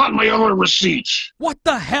 "I want my other receipts." What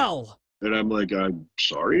the hell? And I'm like, "I'm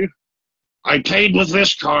sorry. I paid with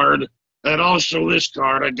this card and also this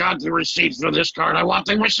card. I got the receipt for this card. I want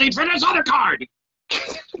the receipt for this other card."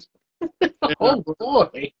 Oh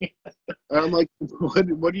boy. I'm like, what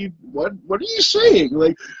are you saying?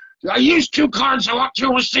 Like, "I used 2 cards, I want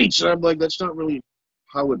 2 receipts." And I'm like, "That's not really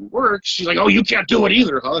how it works." She's like, "Oh, you can't do it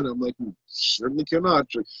either, huh?" And I'm like, "Certainly cannot."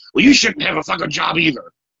 She's like, "Well, you shouldn't have a fucking job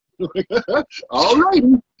either." All right.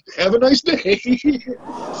 Have a nice day.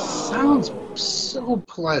 Sounds so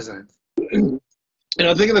pleasant. And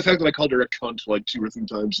I'm thinking the fact that I called her a cunt like 2 or 3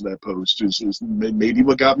 times in that post is maybe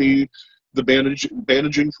what got me the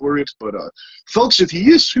bandaging for it. But folks, if you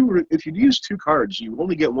use 2 cards, you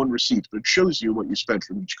only get 1 receipt, but it shows you what you spent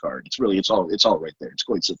from each card. It's all right there. It's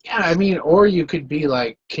quite simple. Yeah, I mean, or you could be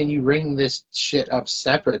like, can you ring this shit up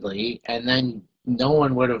separately, and then no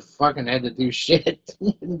one would have fucking had to do shit.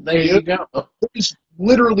 There you go. There's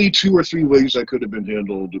literally 2 or 3 ways that could have been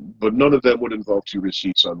handled, but none of them would involve 2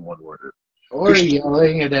 receipts on 1 order. Or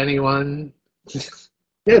yelling at anyone.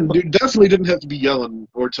 Yeah, you definitely didn't have to be yelling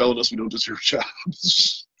or telling us we don't deserve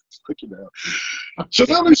jobs. Fucking hell. So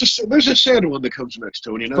now there's a sad one that comes next,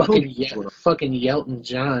 Tony. And fucking Yelton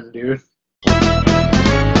John, dude.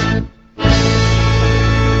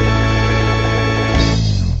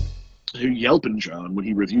 Yelping John when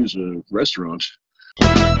he reviews a restaurant.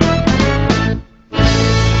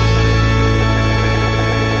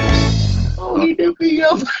 Oh, he do be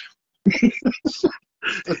yelping.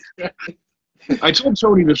 I told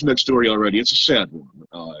Tony this next story already. It's a sad one.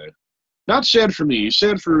 Not sad for me,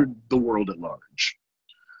 sad for the world at large.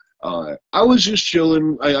 I was just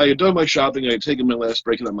chilling. I had done my shopping. I had taken my last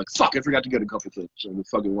break, and I'm like, fuck, I forgot to get a couple things. So I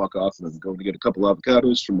fucking walk off, and I'm going to get a couple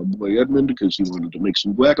avocados from my boy Edmund because he wanted to make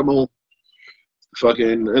some guacamole.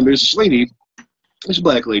 And there's this lady. This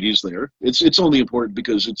black lady's there. It's only important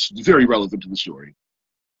because it's very relevant to the story.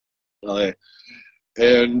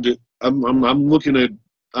 And I'm looking at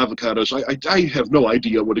avocados. I have no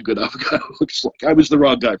idea what a good avocado looks like. I was the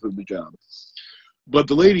wrong guy for the job. But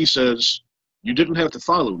the lady says, "You didn't have to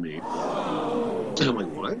follow me." And I'm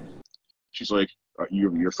like, "What?" She's like,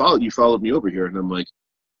 you followed me over here." And I'm like,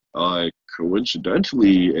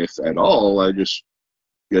 coincidentally, if at all, I just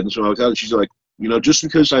getting some avocado. She's like, just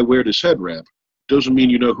because I wear this head wrap doesn't mean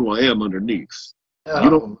you know who I am underneath.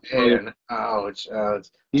 Oh, man. Ouch, ouch.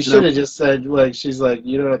 You should have just said, like, she's like,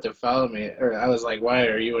 "You don't have to follow me." Or I was like, "Why,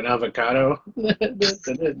 are you an avocado?"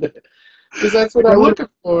 Because that's what I'm looking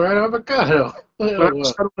for, an avocado.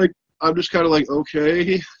 I'm just kind of like,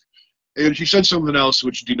 okay. And she said something else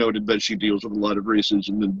which denoted that she deals with a lot of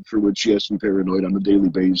racism and for which she has to be paranoid on a daily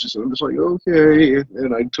basis. And I'm just like, okay.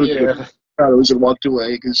 And I took the avocados and walked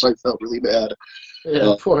away because I felt really bad.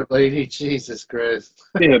 Yeah, poor lady. Jesus Christ.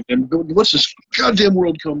 Yeah, and what's this goddamn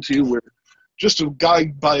world come to where just a guy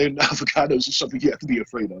buying avocados is something you have to be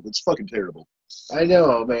afraid of? It's fucking terrible. I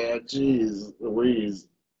know, man. Jeez Louise.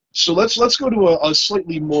 So let's go to a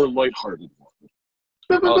slightly more lighthearted one.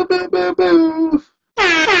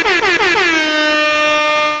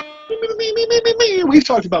 We've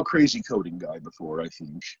talked about Crazy Coding Guy before, I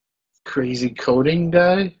think. Crazy Coding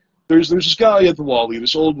Guy? There's this guy at the Wally,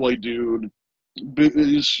 this old white dude.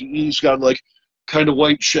 He's got like kind of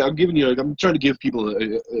white I'm trying to give people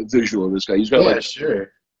a visual of this guy. He's got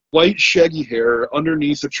white shaggy hair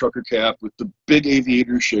underneath a trucker cap with the big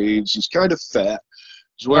aviator shades. He's kind of fat.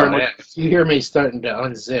 He's wearing if you hear me starting to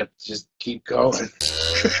unzip, just keep going.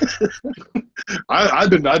 I've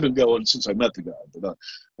been going since I met the guy. But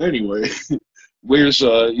anyway,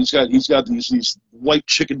 he's got these white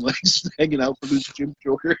chicken legs hanging out from his gym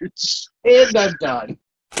shorts. And I'm done.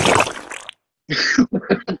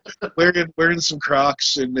 wearing some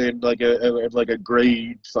Crocs and then like a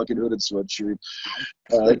gray fucking hooded sweatshirt.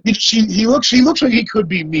 He looks like he could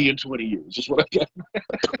be me in 20 years. Is what I get.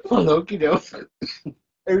 Okie doke.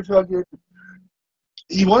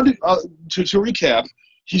 He wanted to recap.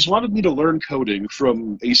 He's wanted me to learn coding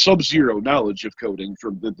from a sub-zero knowledge of coding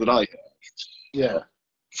that I have. Yeah.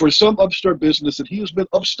 For some upstart business that he has been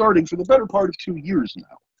upstarting for the better part of 2 years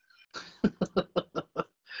now.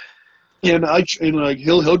 And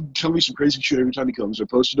he'll tell me some crazy shit every time he comes. I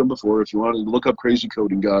posted him before. If you want to look up Crazy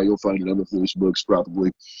Coding Guy, you'll find it on the Facebooks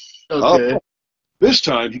probably. Okay. This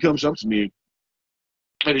time he comes up to me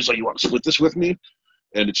and he's like, "You want to split this with me?"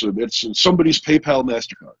 And it's somebody's PayPal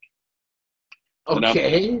MasterCard.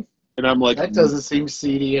 Okay. And I'm like, that doesn't seem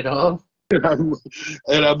seedy at all. And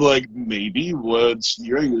I'm like, maybe. What's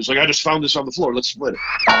your angle? He's like, "I just found this on the floor. Let's split it."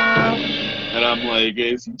 And I'm like,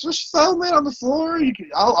 "If you just found that on the floor,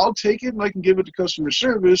 I'll take it and I can give it to customer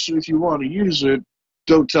service. If you want to use it,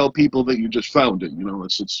 don't tell people that you just found it.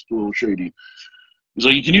 It's a little shady." He's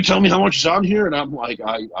like, "Can you tell me how much is on here?" And I'm like,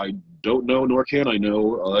 I don't know, nor can I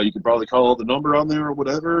know. You can probably call the number on there or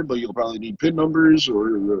whatever, but you'll probably need PIN numbers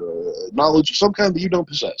or knowledge of some kind that you don't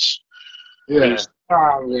possess. Yeah.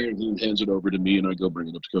 And he hands it over to me, and I go bring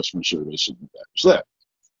it up to customer service, and that was that.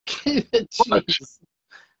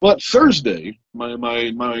 But Thursday, my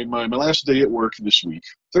last day at work this week,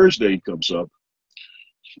 Thursday comes up,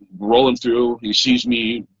 rolling through. He sees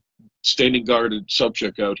me standing guard at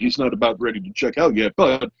self-checkout. He's not about ready to check out yet,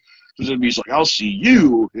 but he's like, "I'll see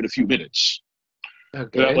you in a few minutes." And I'm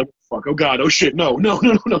Okay. like, fuck, oh god, oh shit, no.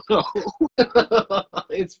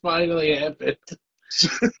 It's finally happened.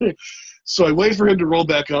 So I wait for him to roll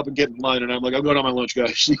back up and get in line, and I'm like, I'm going on my lunch,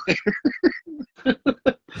 guys. See you later.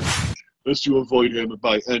 Just to avoid him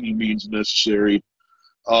by any means necessary.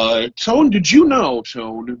 Tone, did you know,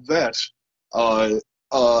 Tone, that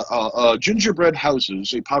gingerbread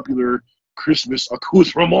houses, a popular Christmas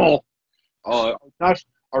accoutrement, are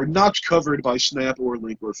not covered by SNAP or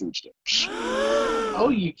Link or food stamps? Oh,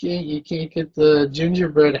 you can't get the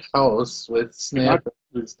gingerbread house with SNAP and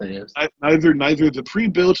food stamps. Neither the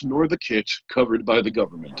pre-built nor the kit covered by the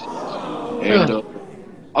government. And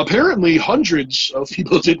apparently hundreds of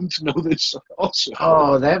people didn't know this also.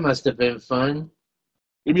 Oh, that must have been fun.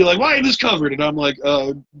 They'd be like, why is this covered? And I'm like,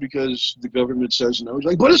 because the government says no. He's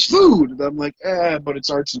like, but it's food. And I'm like, but it's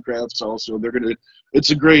arts and crafts also. It's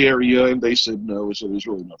a gray area, and they said no, so there's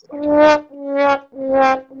really nothing I can do.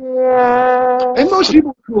 And most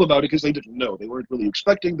people were cool about it because they didn't know. They weren't really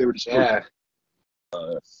expecting. They were just I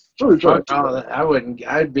wouldn't.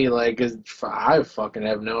 I'd be like, I fucking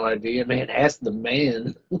have no idea, man. Ask the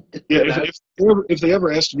man. Yeah, if they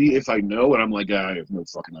ever asked me if I know, and I'm like, I have no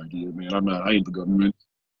fucking idea, man. I ain't the government.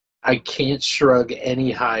 I can't shrug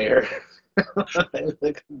any higher. I have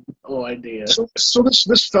like, no idea. So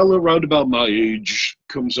this fellow around about my age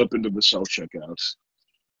comes up into the self-checkout.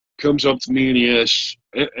 Comes up to me and he asks,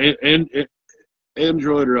 and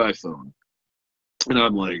Android or iPhone? And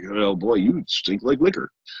I'm like, oh boy, you stink like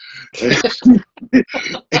liquor. And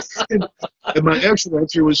my actual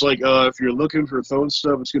answer was like, if you're looking for phone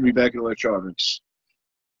stuff, it's gonna be back in electronics.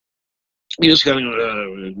 You just kind of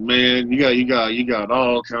go, man, you got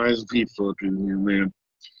all kinds of people up in here, man.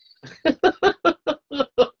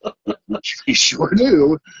 Which we sure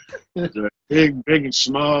do. Big and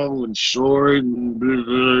small and short and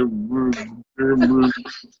little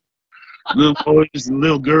boys and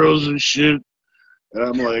little girls and shit. And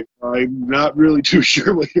I'm like, I'm not really too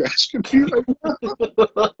sure what you're asking me right now.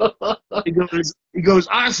 He goes,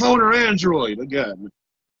 iPhone or Android again.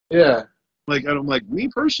 Yeah. And I'm like, me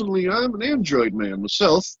personally, I'm an Android man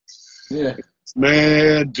myself. Yeah.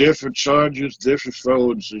 Man, different chargers, different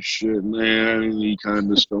phones and shit, man. And he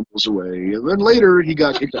kind of stumbles away. And then later, he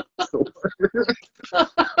got kicked out of the store.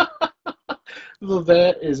 Well,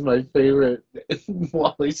 that is my favorite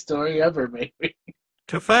Wally story ever, maybe.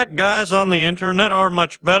 Two fat guys on the internet are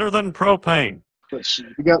much better than propane. Let's see.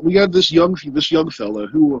 We got this young fella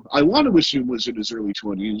who I want to assume was in his early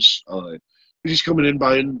 20s. He's coming in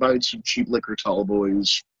buying some cheap liquor, tall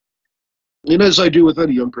boys. And as I do with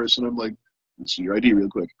any young person, I'm like, let's see your ID real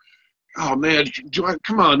quick. Oh man, do I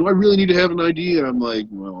really need to have an ID? And I'm like,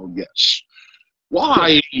 well, yes.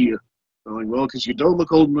 Why? I'm like, well, because you don't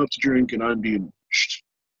look old enough to drink, and I'm being watched.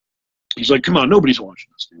 He's like, come on, nobody's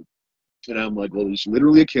watching us, dude. And I'm like, well, there's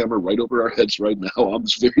literally a camera right over our heads right now on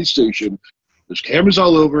this very station. There's cameras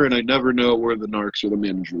all over, and I never know where the narcs or the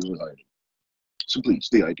managers are hiding. So please,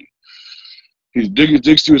 the ID. He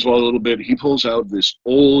digs through his wallet a little bit. He pulls out this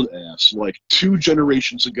old-ass, like 2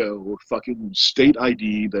 generations ago, fucking state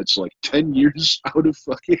ID that's like 10 years out of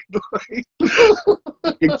fucking,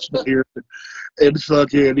 expired. And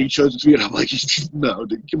fucking, he shows it to me, and I'm like, no,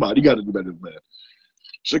 dude, come on, you gotta do better than that.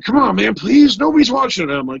 He's like, come on, man, please, nobody's watching.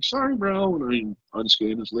 And I'm like, sorry, bro. And I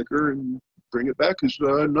unscan his liquor and bring it back, because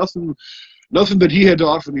nothing that he had to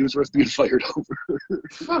offer me was worth being fired over.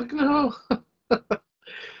 Fuck no.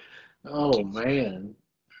 Oh man.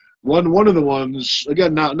 One of the ones,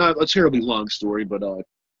 again, not a terribly long story, but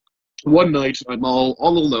one night I'm all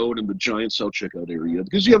alone in the giant self-checkout area,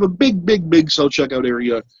 because you have a big self-checkout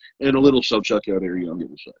area and a little self-checkout area on the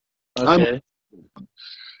other side. Okay.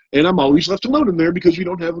 And I'm always left alone in there because we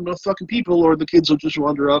don't have enough fucking people, or the kids will just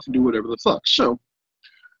wander off and do whatever the fuck. So,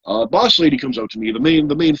 boss lady comes up to me, the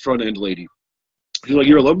main front end lady. She's like,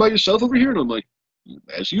 you're alone by yourself over here? And I'm like,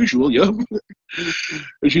 as usual, yeah.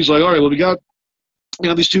 And she's like, all right, well, we got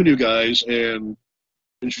these 2 new guys, and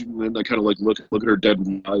I kind of like look at her dead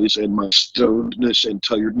in the eyes, and my stonedness and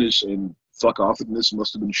tiredness and fuck offness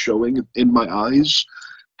must have been showing in my eyes,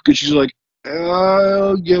 because she's like,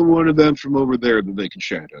 I'll get one of them from over there that they can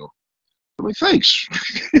shadow. I'm like, thanks.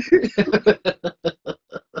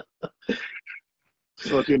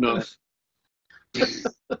 Fucking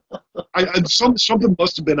something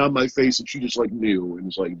must have been on my face and she just like knew and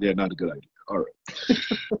was like, yeah, not a good idea. All right.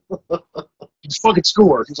 Just fucking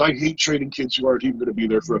score, because I hate training kids who aren't even going to be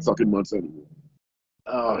there for a fucking month anyway.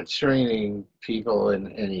 Oh, training people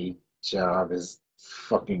in any job is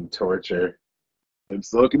fucking torture. And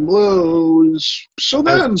fucking blows. So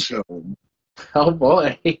then, oh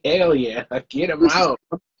boy, hell yeah, get him out.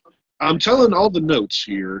 I'm telling all the notes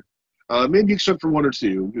here. Maybe except for one or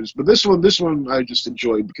two. But this one I just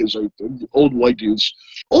enjoyed because old white dudes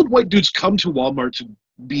come to Walmart to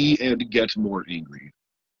be and get more angry.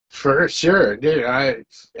 For sure, dude.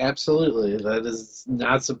 Absolutely. That is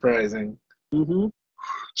not surprising. Mm-hmm.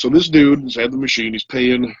 So this dude is at the machine. He's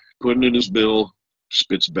paying, putting in his bill,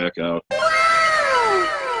 spits back out.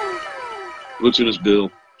 Looks in his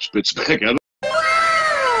bill, spits back out.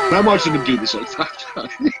 And I'm watching him do this like 5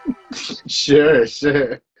 times. Sure.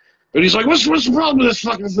 And he's like, what's the problem with this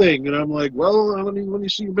fucking thing? And I'm like, well, let me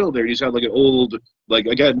see your bill there. He's had like an old, like,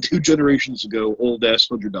 again, 2 generations ago, old-ass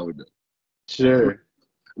 $100 bill. Sure.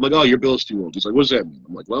 I'm like, oh, your bill's too old. He's like, what does that mean?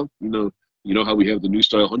 I'm like, well, you know how we have the new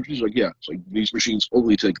style 100s? He's like, yeah. It's like, these machines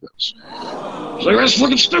only take those. He's like, that's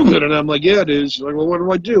fucking stupid. And I'm like, yeah, it is. He's like, well, what do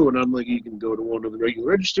I do? And I'm like, you can go to one of the regular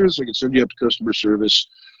registers. I can send you up to customer service.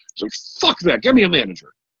 He's like, fuck that. Get me a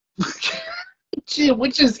manager. Gee,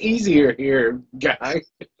 which is easier here, guy?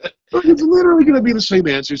 It's literally going to be the same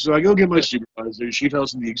answer. So I go get my supervisor. She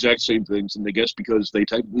tells me the exact same things. And I guess because they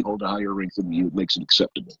technically hold a higher rank than me, it makes it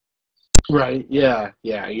acceptable. Right, yeah,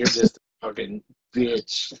 you're just a fucking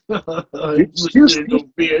bitch. Here's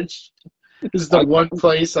bitch. This is the one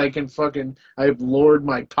place I've lord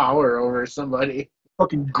my power over somebody.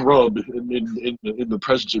 Fucking grub in the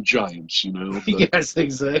presence of giants, you know? But yes,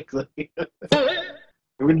 exactly.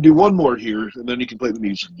 we're going to do one more here, and then you can play the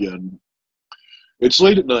music again. It's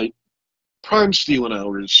late at night, prime stealing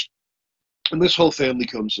hours, and this whole family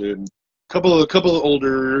comes in. Couple of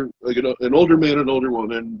older, like an older man and an older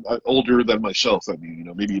woman, older than myself. I mean,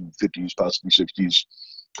 maybe in 50s, possibly 60s,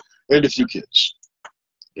 and a few kids.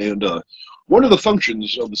 And one of the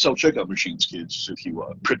functions of the self-checkout machines, kids, is if you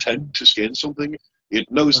pretend to scan something, it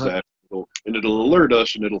knows that, and it'll alert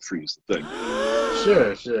us, and it'll freeze the thing.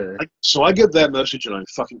 Sure. So I get that message, and I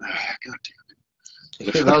fucking, God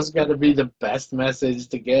damn it. That's got to be the best message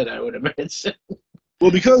to get, I would imagine. Well,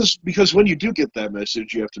 because when you do get that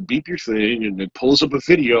message, you have to beep your thing, and it pulls up a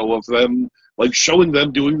video of them, like, showing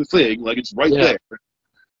them doing the thing, like it's right there.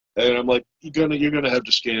 And I'm like, you're gonna have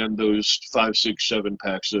to scan those 5, 6, 7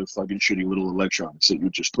 packs of fucking shitty little electronics that you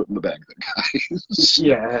just put in the bag of the guys.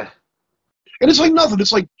 Yeah. And it's like nothing.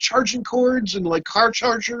 It's like charging cords and like car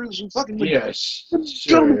chargers and fucking. Yes.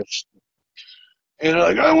 Sure. And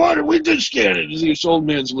I'm like, we did scan it. This old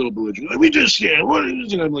man's a little belligerent. Like, we did scan it. What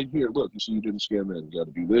is it? And I'm like, here, look, you see, you didn't scan that. You got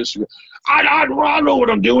to do this. I know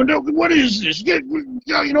what I'm doing. What is this?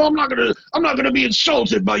 I'm not gonna be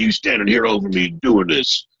insulted by you standing here over me doing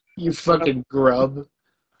this. You fucking grub.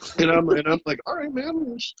 And I'm like, all right, man.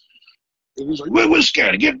 And he's like, we'll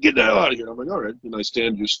scan it. Get the hell out of here. I'm like, all right. And I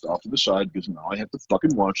stand just off to the side because now I have to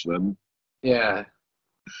fucking watch them. Yeah.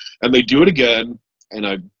 And they do it again. And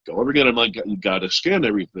I go over again. I'm like, you gotta scan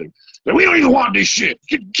everything. Like, we don't even want this shit.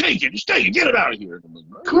 Take it. Just take it. Get it out of here. Like,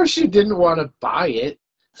 right. Of course you didn't want to buy it.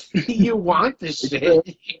 You want this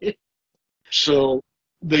shit. So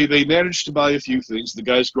they managed to buy a few things. The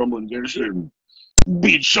guy's grumbling,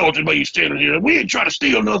 be insulted by you standing here. We ain't trying to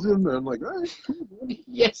steal nothing. And I'm like, all right.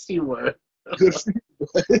 Yes, you were. Good for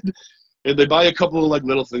you. And they buy a couple of like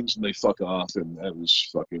little things and they fuck off. And that was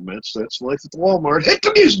fucking, that's life at the Walmart. Hit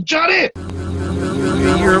the music, Johnny!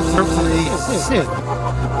 You're perfectly sick.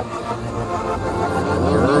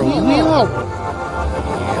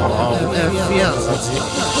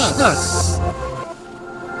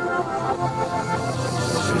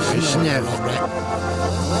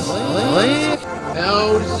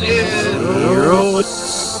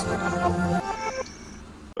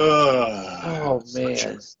 Oh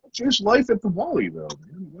man, just life at the Wally though.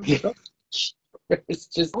 Man. It's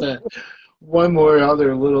just one more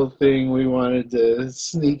other little thing we wanted to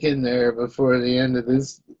sneak in there before the end of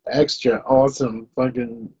this extra awesome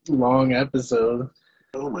fucking long episode.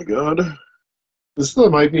 Oh my god, this still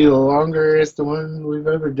might be the longest one we've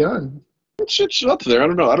ever done. It's up there. I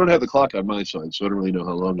don't know. I don't have the clock on my side, so I don't really know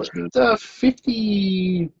how long it's been.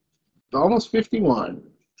 50, almost 51.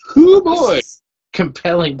 Oh boy!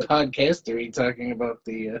 Compelling podcastery talking about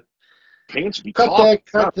the Pantzig. Cut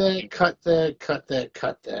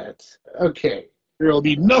that. Okay. There will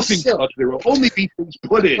be nothing cut. There will only be things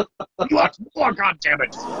put in. You want more,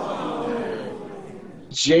 goddammit.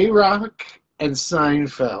 J-Rock and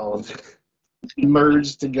Seinfeld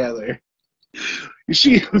merged together. You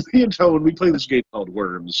see, me and Toe, when we play this game called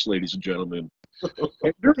Worms, ladies and gentlemen,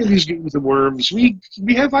 and during these games of Worms, we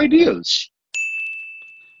have ideas.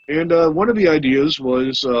 And one of the ideas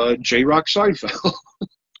was J-Rock Seinfeld.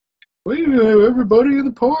 Wait a minute, everybody in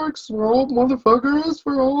the parks, we're all motherfuckers,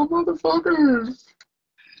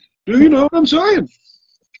 Do you know what I'm saying?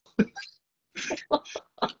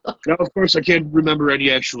 Now, of course, I can't remember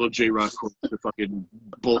any actual J-Rock quotes to fucking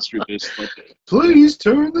bolster this, but Please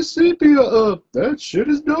turn the sepia up. That shit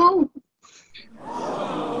is dope.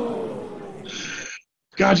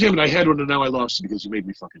 God damn it, I had one and now I lost it because you made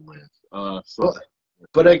me fucking laugh. Fuck.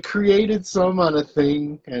 But I created some on a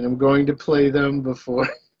thing, and I'm going to play them before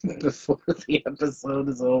the episode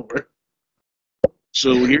is over.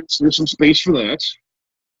 So here's some space for that.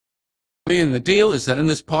 And the deal is that in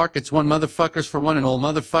this park, it's one motherfuckers for one and all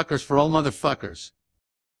motherfuckers for all motherfuckers.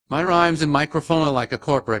 My rhymes and microphone are like a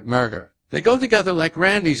corporate murder. They go together like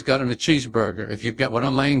Randy's gut and a cheeseburger, if you get what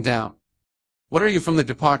I'm laying down. What are you from the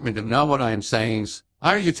Department of Know What I Am Sayings?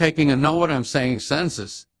 Are you taking a Know What I'm Saying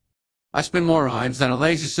census? I spin more rhymes than a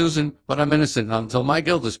lazy Susan, but I'm innocent until my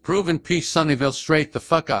guilt is proven. Peace, Sunnyvale, straight the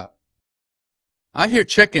fuck up. I hear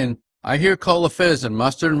chicken. I hear cola fizz and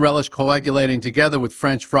mustard and relish coagulating together with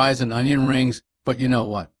French fries and onion rings, but you know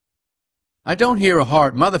what? I don't hear a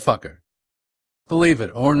hard motherfucker. Believe it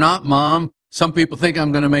or not, Mom, some people think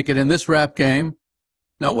I'm going to make it in this rap game.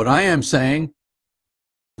 Know what I am saying?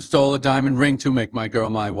 Stole a diamond ring to make my girl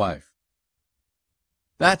my wife.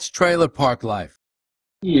 That's trailer park life.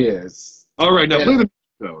 Yes. All right, now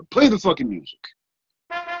play the fucking music.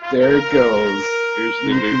 There it goes.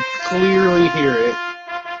 You can clearly hear it.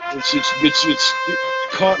 It's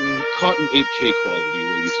cotton 8K quality,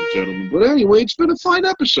 ladies and gentlemen. But anyway, it's been a fine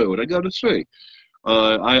episode, I gotta say.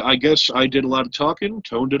 I guess I did a lot of talking.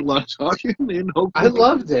 Tone did a lot of talking. And I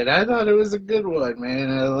loved it. I thought it was a good one,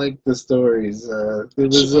 man. I liked the stories. It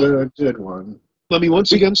was a good one. Let me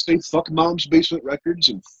once again say fuck Mom's Basement Records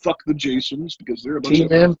and fuck the Jasons because they're a bunch Team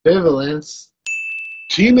Ambivalence.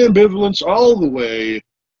 Team Ambivalence all the way.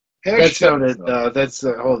 That sounded.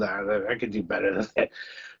 Hold on. I could do better than that.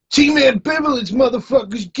 Team Ambivalence,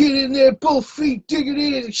 motherfuckers, get in there, both feet, dig it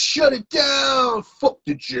in, and shut it down. Fuck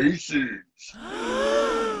the Jasons.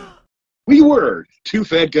 We were two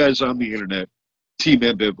fat guys on the internet, Team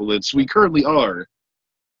Ambivalence. We currently are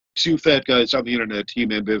two fat guys on the internet, Team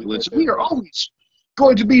Ambivalence. We are always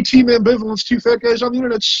going to be Team Ambivalence, two fat guys on the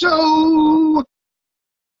internet. So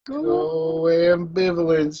go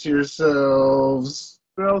ambivalence yourselves.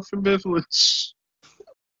 Self-ambivalence.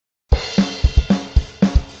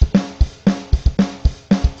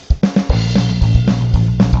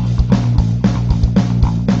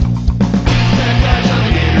 Two fat guys on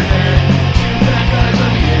the internet.